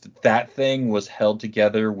replaced, that thing was held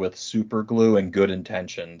together with super glue and good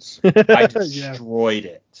intentions. I Yeah. destroyed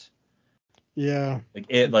it. Yeah.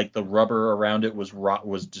 Like the rubber around it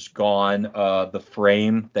was just gone. The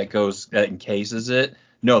frame that encases it.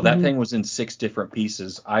 No, that Mhm. thing was in six different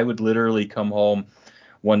pieces. I would literally come home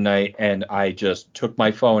one night and I just took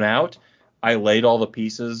my phone out. I laid all the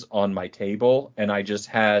pieces on my table and I just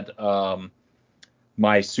had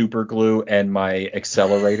my super glue and my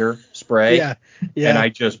accelerator spray, Yeah. and Yeah. I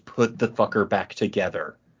just put the fucker back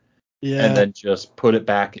together and Yeah. then just put it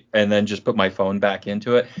back and then just put my phone back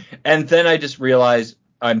into it. And then I just realized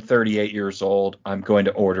I'm 38 years old. I'm going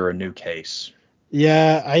to order a new case.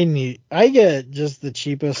 Yeah, I get just the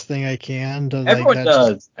cheapest thing I can to like Everyone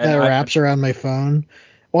does. And that wraps around my phone.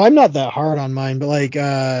 Well, I'm not that hard on mine, but like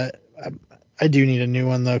I do need a new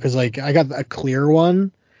one though, because like I got a clear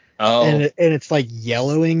one and oh, it's like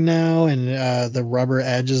yellowing now, and the rubber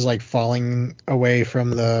edge is like falling away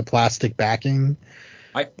from the plastic backing.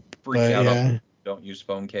 I freak But out on yeah, don't use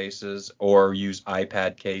phone cases or use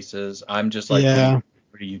iPad cases. I'm just like, yeah,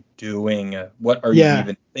 what are you doing? What are you yeah,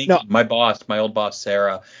 even no, thinking? My old boss,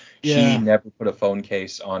 Sarah, she yeah, never put a phone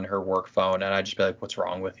case on her work phone. And I'd just be like, what's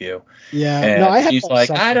wrong with you? yeah, no, And I have she's that like,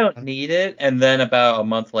 I second don't one. need it. And then about a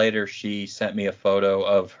month later, she sent me a photo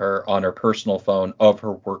of her on her personal phone of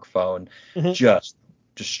her work phone just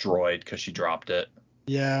destroyed because she dropped it.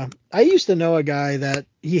 Yeah, I used to know a guy that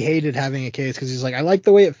he hated having a case because he's like, I like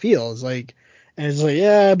the way it feels, like, and it's like,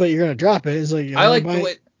 yeah, but you're gonna drop it. It's like, I yeah, like the buy it.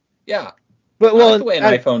 way, yeah, But I like well, the way an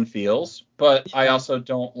I, iPhone feels, but I yeah, also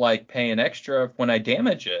don't like paying extra when I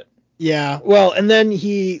damage it. yeah, well, and then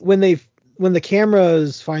when the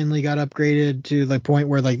cameras finally got upgraded to the point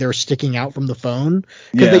where like they were sticking out from the phone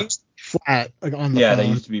because they Yeah. used to be flat like on the Yeah, they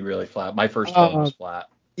phone. used to be really flat. My first phone was Um, flat.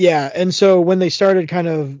 yeah, and so when they started kind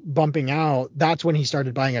of bumping out, that's when he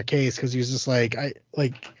started buying a case because he was just like, I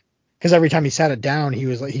like, because every time he sat it down, he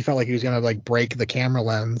was like, he felt like he was gonna like break the camera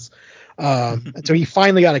lens. And so he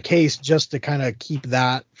finally got a case just to kind of keep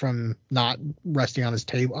that from not resting on his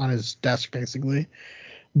table on his desk basically.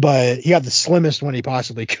 But he got the slimmest one he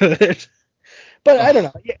possibly could. But I don't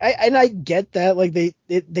Oh, know. And I get that like they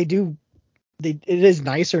do it is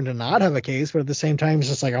nicer to not have a case, but at the same time, it's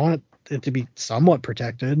just like I want it to be somewhat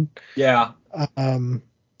protected. yeah. Um,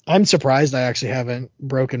 I'm surprised I actually haven't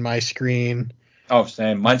broken my screen. Oh,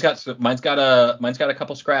 same. Mine's got a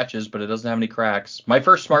couple scratches, but it doesn't have any cracks. My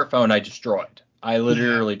first smartphone I destroyed. I Yeah.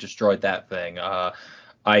 literally destroyed that thing.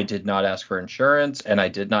 I did not ask for insurance, and I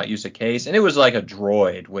did not use a case. And it was like a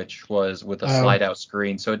Droid, which was with a Oh, slide out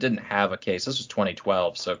screen, so it didn't have a case. This was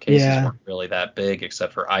 2012, so cases yeah. weren't really that big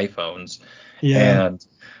except for iPhones. Yeah. And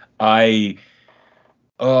I,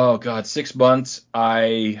 oh God, 6 months.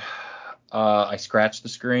 I scratched the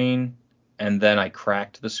screen and then I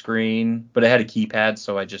cracked the screen, but it had a keypad,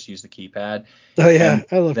 so I just used the keypad. Oh, yeah. And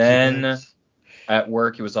I love then keypads. at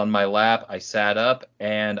work, it was on my lap. I sat up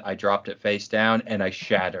and I dropped it face down and I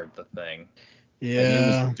shattered the thing. Like it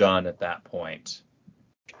was Yeah. done at that point.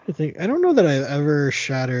 I don't know that I've ever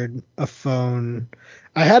shattered a phone.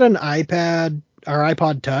 I had an iPad or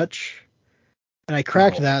iPod Touch, and I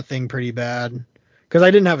cracked Oh, that thing pretty bad because I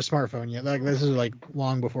didn't have a smartphone yet. Like this is like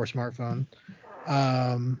long before smartphone.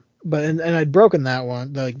 But and I'd broken that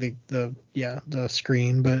one, the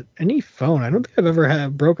screen. But any phone, I don't think I've ever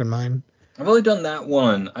had broken mine. I've only done that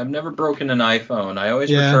one. I've never broken an iPhone.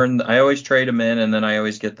 Yeah, I always trade them in, and then I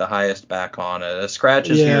always get the highest back on it.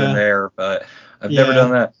 Scratches here and yeah, there, but I've never yeah,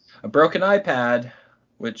 done that. A broken iPad,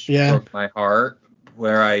 which yeah. broke my heart,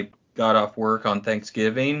 where I got off work on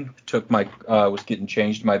Thanksgiving, was getting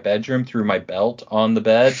changed in my bedroom, threw my belt on the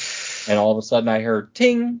bed, and all of a sudden I heard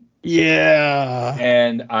ting, Yeah.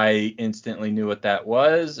 and I instantly knew what that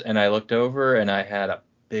was, and I looked over, and I had a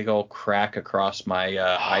big old crack across my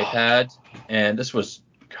iPad. And this was,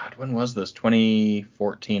 God, when was this?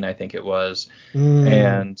 2014, I think it was. Mm.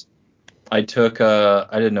 And I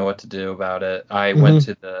didn't know what to do about it. Hmm. I went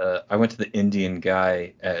to the Indian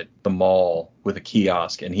guy at the mall with a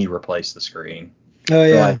kiosk, and he replaced the screen Oh for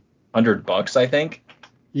yeah. like $100, I think.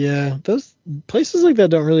 Yeah. Those places like that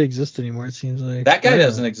don't really exist anymore, it seems like. That I guy don't know.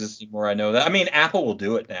 doesn't exist anymore. I know that. I mean, Apple will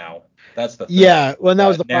do it now. That's the thing. Yeah. Well, that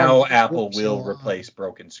was the problem. Now It just took Apple so will long. replace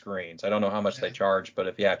broken screens. I don't know how much they Yeah. charge, but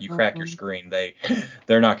if you crack your Um, screen,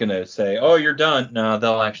 they're not going to say, "Oh, you're done." No,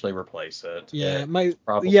 they'll actually replace it. yeah. It's Yeah,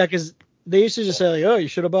 probably because they used to just say like, oh, you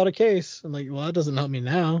should have bought a case. I'm like, well, that doesn't help me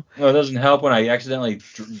now. no, it doesn't help when I accidentally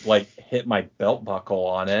like hit my belt buckle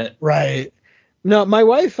on it. Right. No, my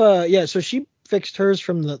wife, yeah, so she fixed hers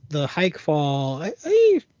from the hike fall.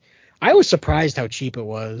 I was surprised how cheap it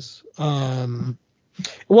was.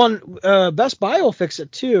 Best Buy will fix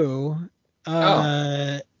it too.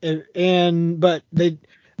 Oh, But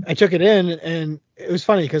I took it in and it was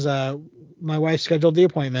funny because my wife scheduled the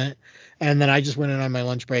appointment and then I just went in on my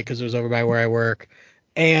lunch break because it was over by where I work.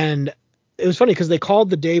 And it was funny because they called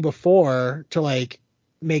the day before to like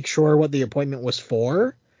make sure what the appointment was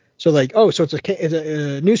for. So like, oh, so it's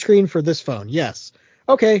a new screen for this phone. Yes.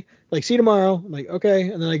 Okay. Like, see you tomorrow. I'm like, okay.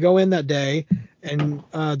 And then I go in that day and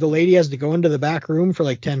the lady has to go into the back room for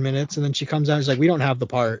like 10 minutes and then she comes out and she's like, we don't have the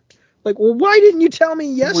part. Like, well, why didn't you tell me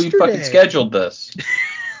well, you fucking yesterday? scheduled this.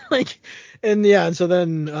 Like, and yeah, and so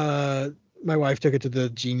then my wife took it to the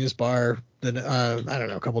Genius Bar that I don't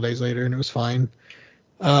know, a couple days later, and it was fine.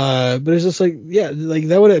 But it's just like, yeah, like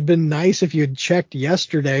that would have been nice if you had checked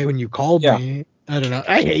yesterday when you called Yeah. me. I don't know.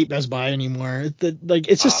 I hate Best Buy anymore.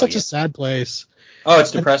 It's just Oh such a yeah. sad place. Oh,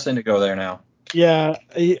 it's And depressing to go there now. yeah,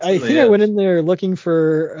 It I really think I went is. in there looking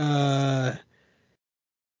for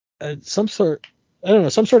some sort, I don't know,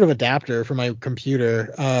 some sort of adapter for my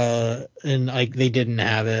computer, and like they didn't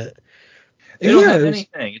have it. They don't Yeah, have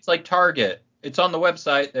anything. It's like Target. It's on the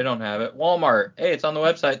website. They don't have it. Walmart. Hey, it's on the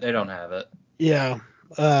website. They don't have it. yeah.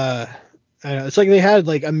 Uh, I don't know. It's like they had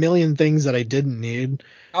like a million things that I didn't need.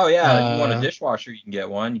 Oh yeah, you want a Uh, dishwasher, you can get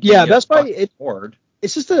one. You can't yeah, get a Best Buy. fucking cord.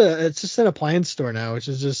 It's just an appliance store now, which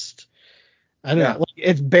is just I don't know. Yeah. Like,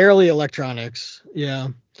 it's barely electronics. Yeah,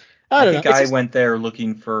 I I don't know. think It's I just went there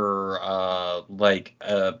looking for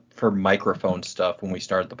for microphone stuff when we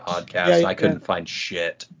started the yeah, podcast. I yeah, couldn't find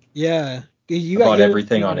shit. yeah. You I got bought yours.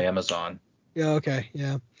 everything on Amazon. Yeah, okay,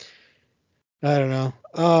 yeah. I don't know.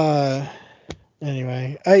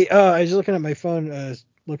 Anyway, I was looking at my phone,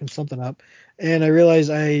 looking something up, and I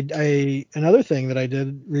realized I another thing that I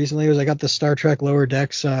did recently was I got the Star Trek Lower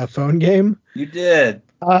Decks phone game. You did.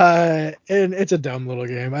 And it's a dumb little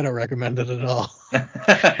game. I don't recommend it at all.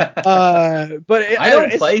 I But I don't know.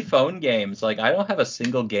 don't play phone games. Like I don't have a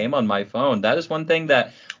single game on my phone. That is one thing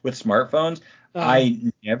that with smartphones Uh,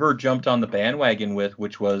 I never jumped on the bandwagon with,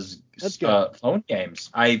 which was that's good. phone games.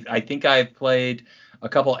 I think I've played a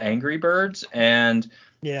couple Angry Birds, and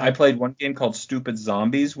I Yeah, played one game called Stupid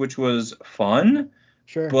Zombies, which was fun.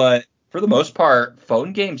 sure. But for the most part,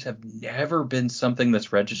 phone games have never been something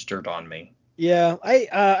that's registered on me. Yeah,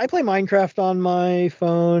 I play Minecraft on my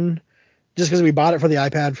phone just because we bought it for the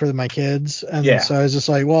iPad for my kids, and Yeah. so I was just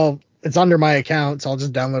like, well, it's under my account, so I'll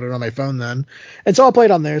just download it on my phone then. And so I'll play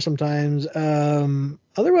it on there sometimes.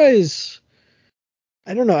 Otherwise,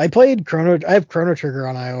 I don't know. I have Chrono Trigger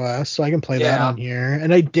on iOS, so I can play that Yeah. on here.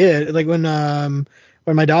 And I did like when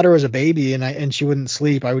my daughter was a baby and she wouldn't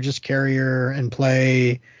sleep, I would just carry her and play.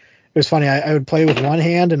 It was funny. I would play with one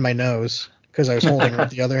hand and my nose because I was holding her with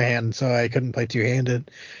the other hand, so I couldn't play two handed.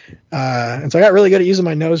 And so I got really good at using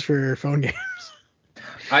my nose for phone games.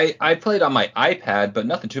 I played on my iPad, but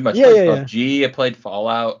nothing too much. I Yeah, played yeah, yeah. PUBG, I played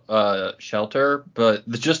Fallout Shelter, but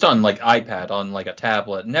just on like iPad, on like a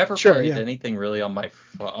tablet. Never Sure, played yeah. anything really on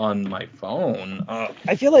on my phone.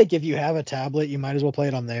 I feel like if you have a tablet, you might as well play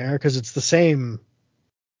it on there because it's the same.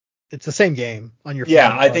 It's the same game on your Yeah,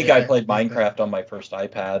 phone. I think I I played think, but Minecraft on my first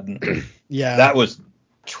iPad. And yeah. that was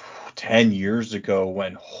 10 years ago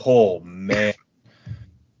when, oh man,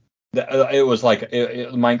 It was like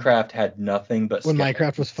Minecraft had nothing but When skeletons.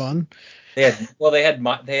 Minecraft was fun. They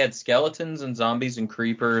had skeletons and zombies and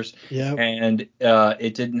creepers, Yeah. and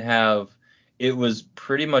it didn't have. It was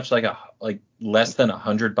pretty much like less than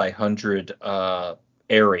 100 by 100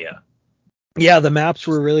 area. Yeah, the maps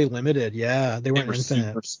were really limited. Yeah, they They weren't were infinite.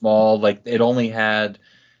 super small. Like it only had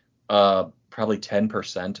probably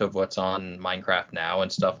 10% of what's on Minecraft now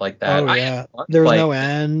and stuff like that. Oh I had yeah. fun There was playing. no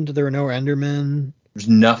end. There were no Endermen. There's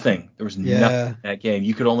nothing. There was nothing Yeah. in that game.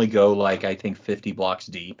 You could only go like I think 50 blocks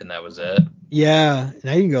deep, and that was it. Yeah.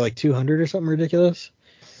 Now you can go like 200 or something ridiculous.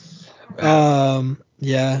 Bad.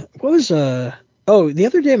 Yeah. What was oh, the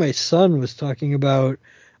other day my son was talking about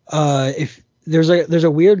if there's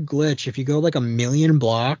a weird glitch if you go like a million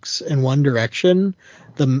blocks in one direction,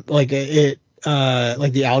 the like it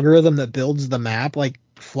like the algorithm that builds the map like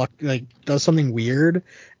does something weird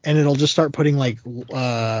and it'll just start putting like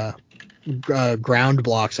ground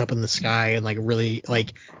blocks up in the sky and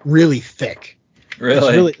really thick. It's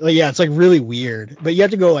Really? really like, yeah, it's like really weird. But you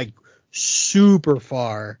have to go like super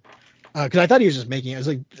far. Because I thought he was just making it.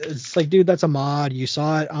 It's like, dude, that's a mod. You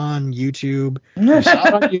saw it on YouTube. You saw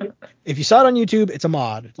it on you. If you saw it on YouTube, it's a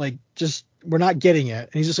mod. Like, just we're not getting it.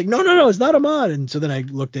 And he's just like, no, no, no, it's not a mod. And so then I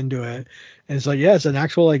looked into it, and it's like, yeah, it's an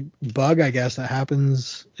actual like bug, I guess, that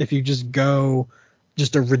happens if you just go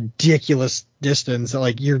just a ridiculous distance. That,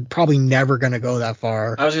 like, you're probably never gonna go that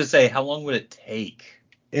far. I was gonna say, how long would it take?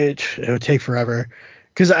 It would take forever.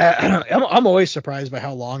 Because I'm always surprised by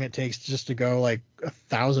how long it takes just to go like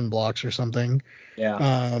 1,000 blocks or something. Yeah.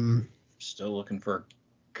 Um, Still looking for a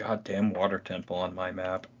goddamn water temple on my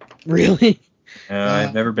map. really. I've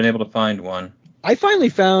Uh, never been able to find one. I finally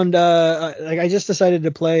found like I just decided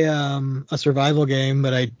to play a survival game,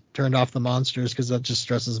 but I turned off the monsters because that just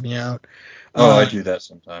stresses me out. Oh, I Uh, do that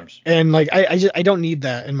sometimes. and like I don't need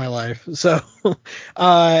that in my life. So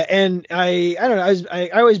and I don't know, I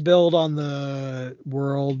always build on the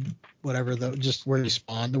world, whatever, the just where you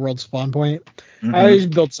spawn, the world spawn point. I Mm-hmm. always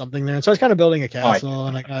built something there. And so I was kind of building a Oh, I do castle,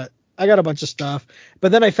 and that. I got a bunch of stuff.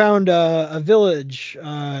 But then I found a village.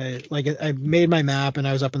 Like I made my map, and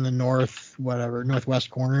I was up in the northwest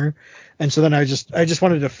corner. And so then I just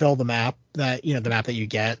wanted to fill the map that the map that you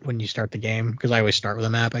get when you start the game, because I always start with a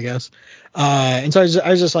map, I guess. And so I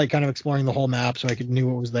was just like kind of exploring the whole map so I could knew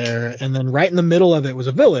what was there. And then right in the middle of it was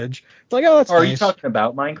a village. Like, oh, that's Oh, are you nice. talking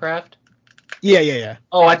about Minecraft? Yeah, yeah, yeah.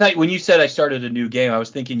 Oh, I thought when you said I started a new game, I was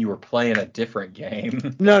thinking you were playing a different game.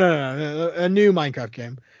 No, no, no, no, a new Minecraft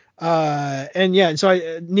game. And yeah, and so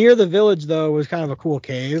I near the village though was kind of a cool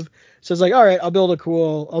cave. So it's like, all right, I'll build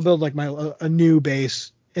like a new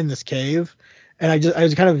base in this cave. And I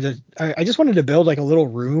was kind of I just wanted to build like a little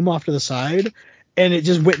room off to the side, and it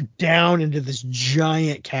just went down into this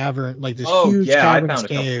giant cavern, like this Oh, huge yeah, I cavernous found a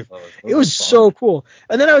couple cave. of those. It Those are was so fun. cool.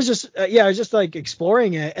 And then I was just I was just like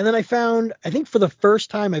exploring it, and then I found, I think for the first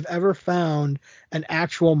time I've ever found an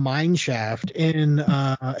actual mine shaft in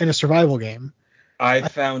a survival game. I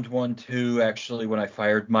found one too, actually, when I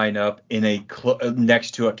fired mine up in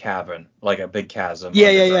next to a cavern, like a big chasm Yeah,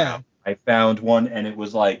 yeah, yeah. underground. I found one, and it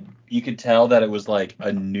was like you could tell that it was like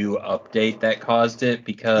a new update that caused it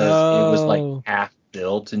because it was like Oh, half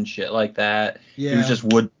built and shit like that. It was yeah, just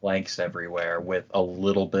wood planks everywhere with a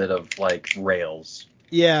little bit of like rails.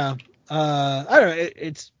 yeah. I don't know.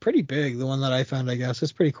 It's pretty big. The one that I found, I guess,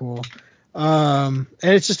 it's pretty cool. And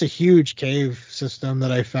it's just a huge cave system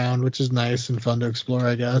that I found, which is nice and fun to explore,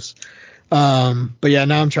 I guess. But yeah,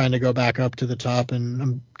 now I'm trying to go back up to the top, and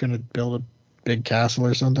I'm gonna build a big castle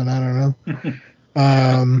or something. I don't know.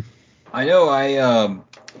 Um, I know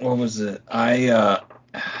what was it? I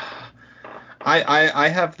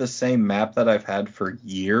have the same map that I've had for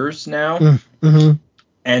years now. mm-hmm.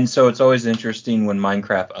 And so it's always interesting when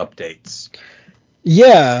Minecraft updates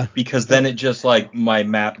Yeah. because then it just like my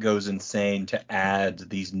map goes insane to add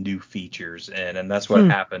these new features in, and that's what Hmm.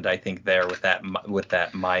 happened I think there with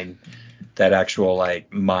that mine, that actual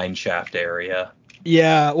like mine shaft area.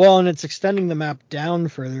 Yeah, well, and it's extending the map down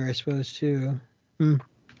further, I suppose, too. Hmm.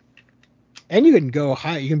 And you can go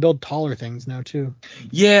high. You can build taller things now, too.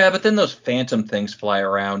 Yeah, but then those phantom things fly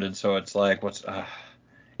around, and so it's like what's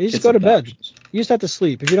You just kids go to with bed. options. You just have to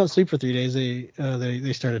sleep. If you don't sleep for 3 days,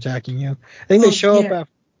 they start attacking you. I think Oh yeah.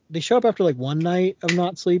 they show up after like one night of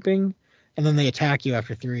not sleeping, and then they attack you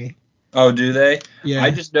after three. Oh, do they? I Yeah.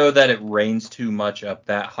 just know that it rains too much up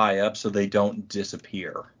that high up, so they don't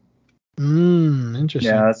disappear. Yeah,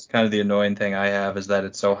 Interesting. that's kind of the annoying thing I have is that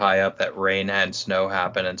it's so high up that rain and snow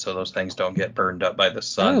happen, and so those things don't get burned up by the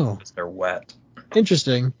sun Oh, because they're wet.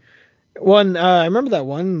 interesting. I remember that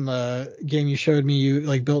one game you showed me. You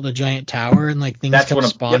like built a giant tower and like things That's kept what I'm.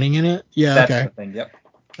 Yep, spawning in it. Yeah. that's Okay. the thing. Yep.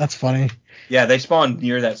 That's funny. Yeah, they spawn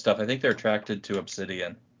near that stuff. I think they're attracted to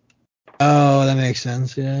obsidian. Oh, that makes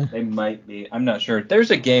sense. Yeah. They might be. I'm not sure. There's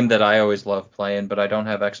a game that I always love playing, but I don't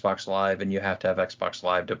have Xbox Live, and you have to have Xbox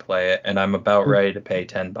Live to play it. And I'm about ready to pay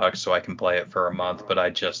 $10 so I can play it for a month, but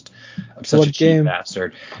I'm such a What cheap game?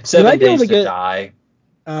 bastard. You 7 might be able Days to to get. Die.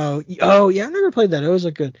 Oh, yeah. I've never played that. It was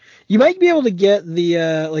good. You might be able to get the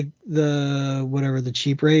like the whatever the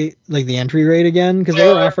cheap rate, like the entry rate again, because they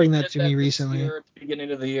Well, were I already offering that did to me that this recently. year at the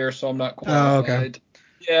beginning of the year, so I'm not Oh, okay. qualified.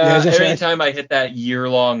 Yeah, I was Yeah, gonna say. anytime I hit that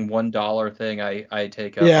year-long $1 thing, I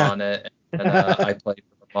take up Yeah. on it and I play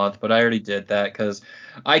for a month. But I already did that because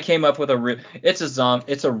I came up with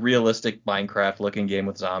it's a realistic Minecraft-looking game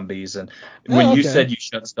with zombies. And when Oh, you okay. said you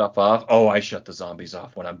shut stuff off, oh, I shut the zombies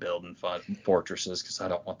off when I'm building fun fortresses because I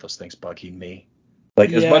don't want those things bugging me.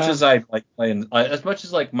 Like as much Yeah. as I like playing, as much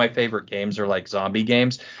as like my favorite games are like zombie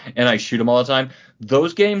games, and I shoot them all the time.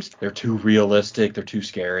 Those games, they're too realistic. They're too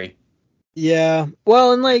scary. Yeah.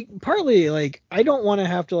 Well, and like partly like I don't want to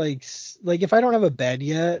have to like if I don't have a bed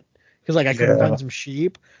yet because like I couldn't Yeah. find some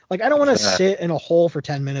sheep, like I don't want to sit in a hole for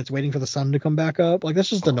 10 minutes waiting for the sun to come back up. Like that's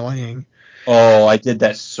just annoying. Oh, I did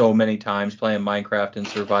that so many times playing Minecraft in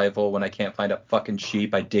survival. When I can't find a fucking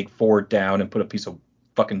sheep, I dig 4 down and put a piece of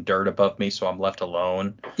fucking dirt above me so I'm left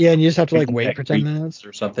alone. Yeah, and you just have to like Thinking wait that for 10 creep minutes.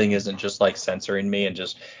 or something isn't just like censoring me and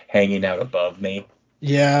just hanging out above me.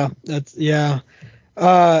 Yeah, that's yeah.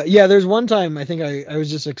 Yeah, there's one time I think I was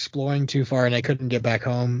just exploring too far and I couldn't get back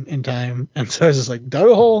home in time. And so I was just like, dug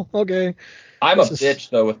a hole. Okay. I'm a This is bitch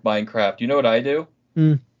though with Minecraft. You know what I do?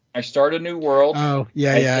 hmm. I start a new world. Oh,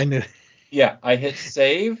 yeah, I yeah, I hit knew. Yeah, I hit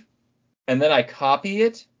save and then I copy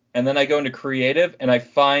it and then I go into creative and I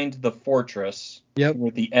find the fortress Yep.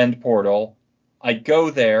 with the end portal. I go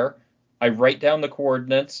there, I write down the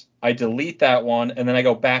coordinates, I delete that one, and then I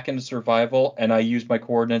go back into survival and I use my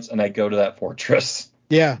coordinates and I go to that fortress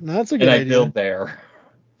Yeah, no, that's a and good I idea. build there.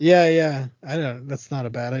 Yeah, yeah. I don't. That's not a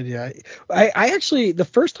bad idea. I actually the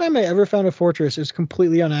first time I ever found a fortress is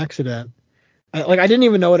completely on accident. I didn't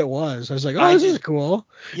even know what it was. I was like, oh, I this is did cool.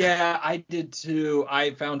 Yeah, I did too.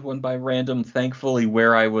 I found one by random, thankfully,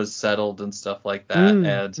 where I was settled and stuff like that. Mm,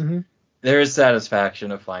 And hmm. there is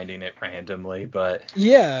satisfaction of finding it randomly, but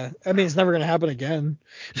Yeah, I mean, it's never gonna happen again.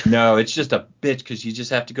 no, it's just a bitch because you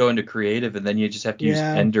just have to go into creative and then you just have to use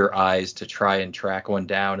Yeah, Ender eyes to try and track one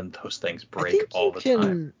down, and those things I break think all the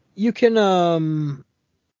time. you can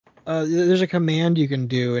there's a command you can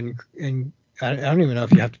do and I don't even know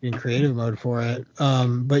if you have to be in creative mode for it.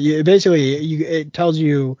 But basically it tells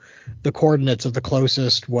you the coordinates of the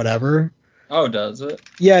closest whatever. Oh, does it?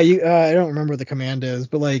 Yeah, I don't remember what the command is,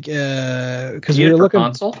 but like You because need we it were for looking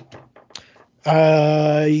console?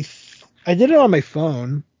 I did it on my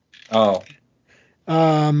phone. Oh,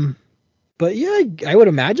 Um but yeah, I would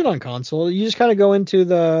imagine on console you just kind of go into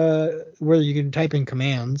the where you can type in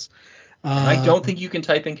commands. I don't Um think you can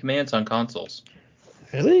type in commands on consoles.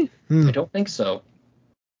 really? I don't think so.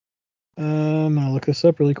 I'm gonna look this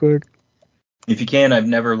up really quick. If you can, I've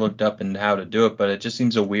never looked up and how to do it, but it just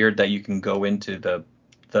seems so weird that you can go into the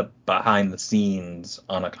behind the scenes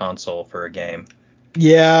on a console for a game.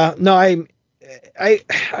 Yeah, no, I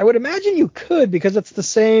I would imagine you could because it's the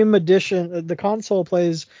same edition. The console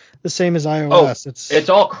plays the same as Oh, iOS. it's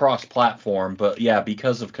all cross-platform, but yeah,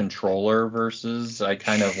 because of controller versus, I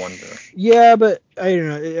kind of wonder. Yeah, but I don't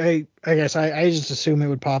know. I guess I just assume it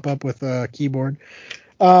would pop up with a keyboard.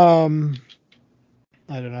 Um,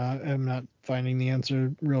 I don't know. I'm not finding the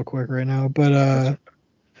answer real quick right now, That's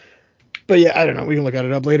but yeah, I don't know. We can look at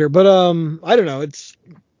it up later. But I don't know.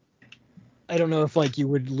 I don't know if like you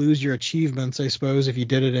would lose your achievements. I suppose if you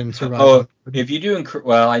did it in survival Oh, mode. if you do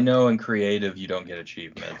well, I know in creative you don't get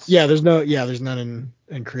achievements. There's none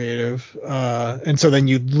in creative. And so then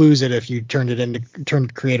you'd lose it if you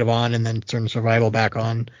turned creative on and then turned survival back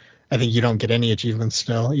on. I think you don't get any achievements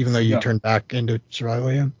still, even though you No. turn back into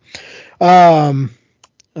survival. Yeah. Um,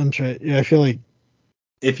 I'm trying. Yeah, I feel like.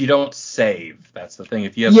 If you don't save, that's the thing.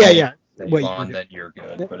 If you have Yeah, manual yeah. save What you on, do? then you're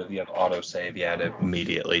good. Yep. But if you have auto save, yeah, it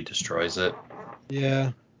immediately destroys it. Yeah.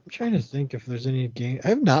 I'm trying to think if there's any game. I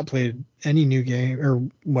have not played any new game or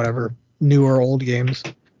whatever, new or old games.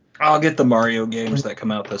 I'll get the Mario games that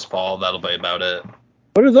come out this fall. That'll be about it.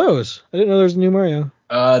 What are those? I didn't know there was a new Mario.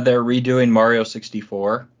 They're redoing Mario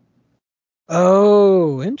 64.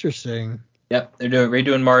 Oh, interesting. Yep, they're doing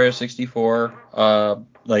redoing Mario 64.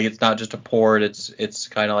 Like it's not just a port. It's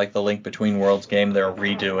kind of like the Link Between Worlds game. They're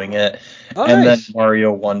redoing it, Oh, and then nice.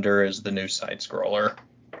 Mario Wonder is the new side scroller.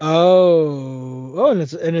 Oh, and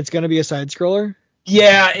it's gonna be a side scroller.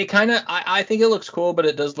 Yeah, it kind of. I think it looks cool, but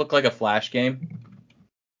it does look like a Flash game.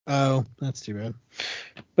 Oh, that's too bad.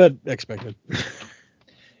 But expected.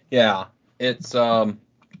 Yeah, it's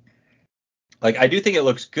like I do think it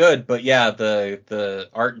looks good, but yeah, the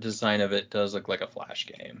art design of it does look like a Flash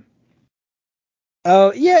game.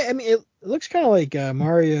 Oh yeah, I mean it looks kind of like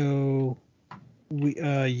Mario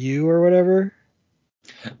U or whatever.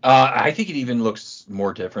 I think it even looks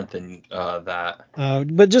more different than that.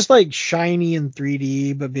 But just like shiny and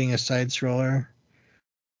 3D, but being a side scroller.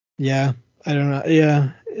 Yeah, I don't know.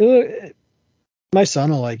 Yeah, my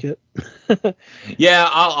son will like it. Yeah,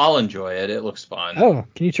 I'll enjoy it. It looks fun. Oh,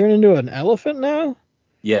 can you turn into an elephant now?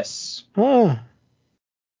 Yes, Huh.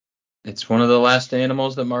 it's one of the last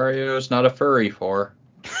animals that Mario is not a furry for.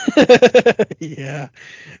 Yeah.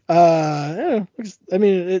 Yeah, I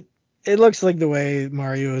mean, it looks like the way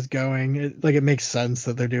Mario is going. Like it makes sense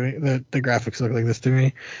that they're doing the graphics look like this to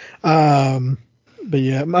me. Um, but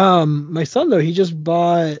yeah, my son though he just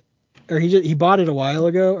bought or he bought it a while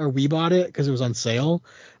ago or we bought it because it was on sale.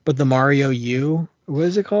 But the Mario U, what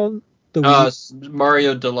is it called? The Wii.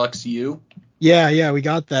 Mario Deluxe U. Yeah, we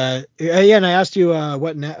got that. Yeah, and I asked you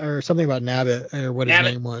or something about Nabbit or what his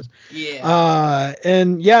Nabbit. name was. Yeah.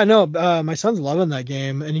 And yeah, no, my son's loving that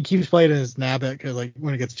game, and he keeps playing his Nabbit because like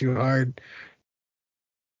when it gets too hard.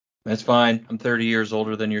 That's fine. I'm 30 years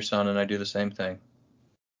older than your son, and I do the same thing.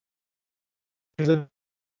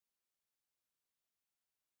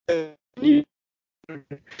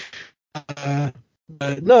 Uh,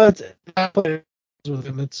 but no, it's I play with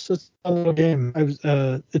him. It's a little game.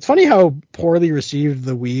 It's funny how poorly received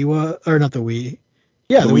the Wii was, or not the Wii.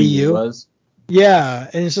 Yeah, The the Wii Wii U U. was. Yeah,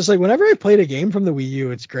 and it's just like whenever I played a game from the Wii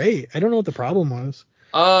U, it's great. I don't know what the problem was.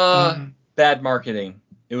 Bad marketing.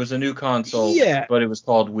 It was a new console, Yeah, but it was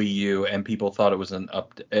called Wii U, and people thought it was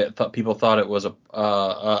people thought it was an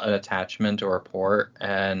attachment or a port,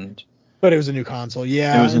 and but it was a new console. it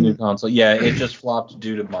Yeah, was a new and console. Yeah, it just flopped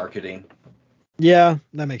due to marketing. yeah,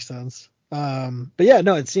 that makes sense. But yeah,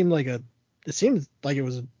 no, it seemed like it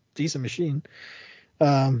was a decent machine.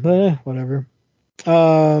 But whatever.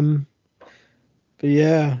 Um, but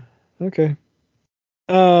yeah, okay.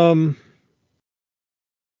 Um,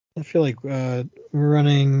 I feel like we're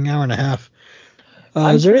running an hour and a half.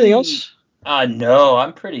 I'm Is there anything pretty. else? No,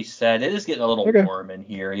 I'm pretty sad. It is getting a little Okay. warm in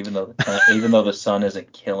here, even though the sun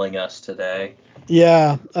isn't killing us today.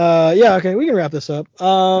 Yeah. Yeah. Okay. We can wrap this up.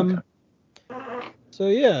 Okay. So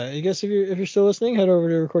yeah, I guess if you're still listening, head over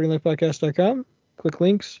to recordinglifepodcast.com, click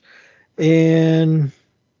links, and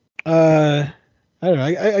I don't know.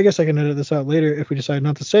 I guess I can edit this out later if we decide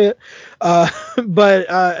not to say it. But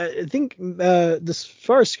I think as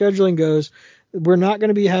far as scheduling goes, we're not going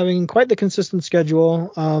to be having quite the consistent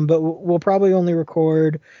schedule. But we'll probably only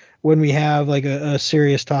record when we have like a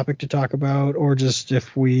serious topic to talk about, or just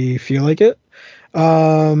if we feel like it.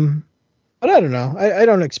 Um, but I don't know. I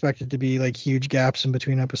don't expect it to be like huge gaps in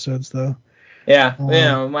between episodes, though. Yeah,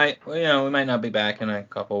 Um, we might not be back in a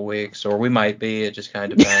couple of weeks, or we might be. It just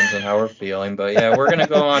kind of depends on how we're feeling. But yeah, we're gonna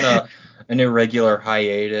go on an irregular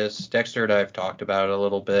hiatus. Dexter and I have talked about it a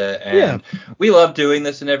little bit, yeah, and we love doing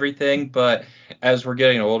this and everything. But as we're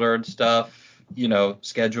getting older and stuff,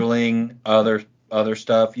 scheduling other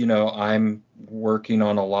stuff. I'm working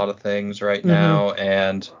on a lot of things right hmm now,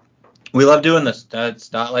 and we love doing this.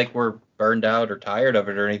 It's not like we're burned out or tired of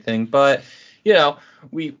it or anything, but you know,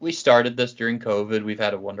 we started this during COVID. We've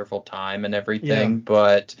had a wonderful time and yeah, everything,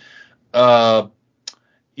 but uh,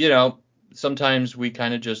 you know, sometimes we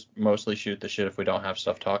kind of just mostly shoot the shit if we don't have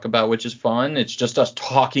stuff to talk about, which is fun. It's just us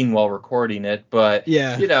talking while recording it, but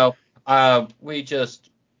yeah, we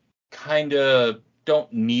just kind of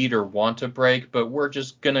don't need or want a break, but we're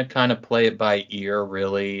just gonna kind of play it by ear,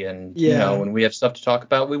 really. And yeah, when we have stuff to talk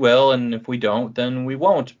about, we will, and if we don't, then we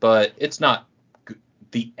won't. But it's not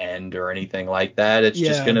the end or anything like that. It's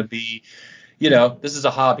just yeah, gonna be, this is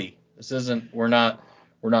a hobby. This isn't. We're not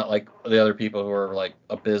like the other people who are like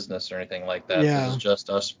a business or anything like that. This is yeah, just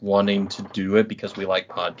us wanting to do it because we like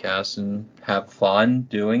podcasts and have fun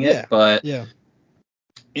doing it. yeah, But yeah.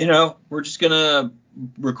 we're just gonna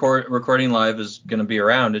recording live is gonna be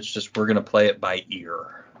around. It's just we're gonna play it by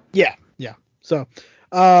ear. Yeah, yeah. So,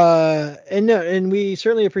 and no, and we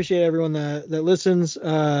certainly appreciate everyone that listens.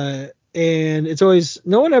 And it's always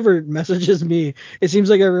no one ever messages me. It seems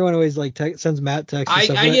like everyone always like sends Matt texts and I,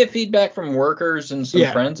 stuff. I get feedback from workers and some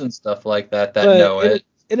Yeah, friends and stuff like that but know it.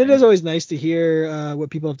 and it is always nice to hear what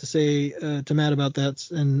people have to say to Matt about that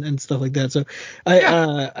and stuff like that. So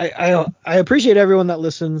Yeah. I appreciate everyone that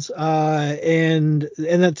listens. And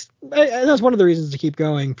that's one of the reasons to keep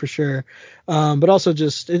going for sure. But also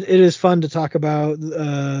just it is fun to talk about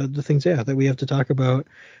the things that we have to talk about.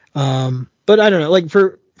 But I don't know, like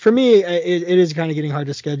for me it is kind of getting hard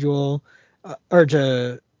to schedule or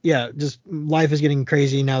to just life is getting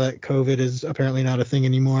crazy now that COVID is apparently not a thing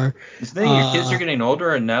anymore. The thing, your kids are getting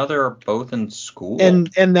older, and now they're both in school. And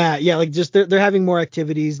that, yeah, like just they're having more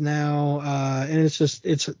activities now, and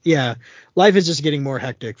life is just getting more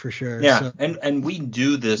hectic for sure. Yeah, So. and we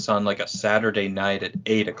do this on like a Saturday night at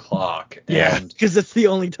 8 o'clock. Yeah, And because that's the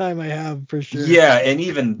only time I have for sure. yeah, and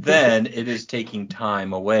even then, it is taking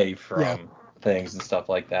time away Yeah. from things and stuff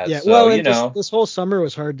like that. Yeah, So, well, and this whole summer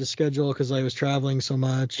was hard to schedule because I was traveling so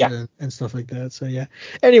much Yeah. and stuff like that. So yeah.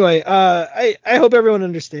 Anyway, I hope everyone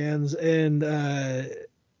understands, and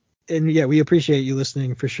yeah, we appreciate you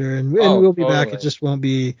listening for sure, and we'll be back. It Totally. just won't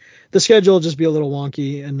be, the schedule will just be a little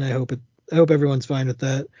wonky, and I hope everyone's fine with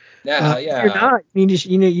that. Yeah, If you're not, you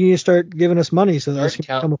need to start giving us money so that this can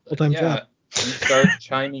become a full-time job. You start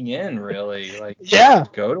chiming in, really. Like, Yeah.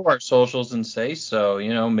 go to our socials and say so.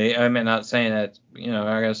 I'm not saying that, I'm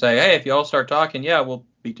not going to say, hey, if you all start talking, yeah, we'll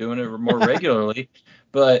be doing it more regularly.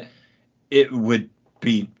 But it would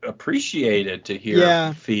be appreciated to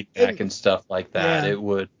hear feedback and stuff like that. Yeah. It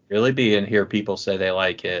would really be, and hear people say they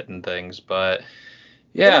like it and things. But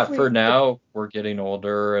yeah, for now, we're getting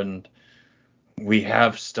older and we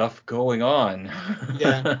have stuff going on.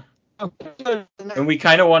 Yeah. And we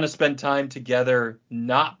kind of want to spend time together,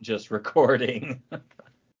 not just recording.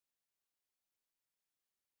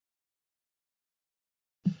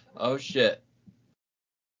 Oh, shit.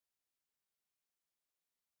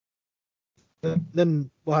 Then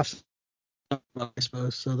we'll have to, I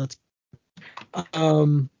suppose. So that's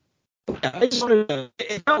yeah, I just wanted to,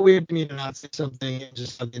 it's not weird to me to not say something and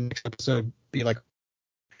just have the next episode be like,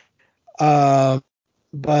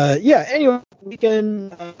 but yeah, anyway, we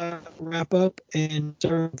can wrap up, and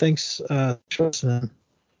thanks for listening.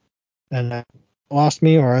 And lost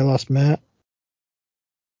me, or I lost Matt.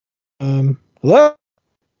 Hello?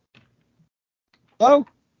 Hello?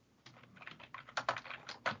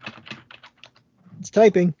 It's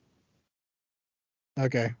typing.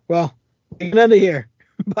 Okay, well, we can end it here.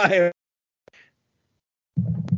 Bye.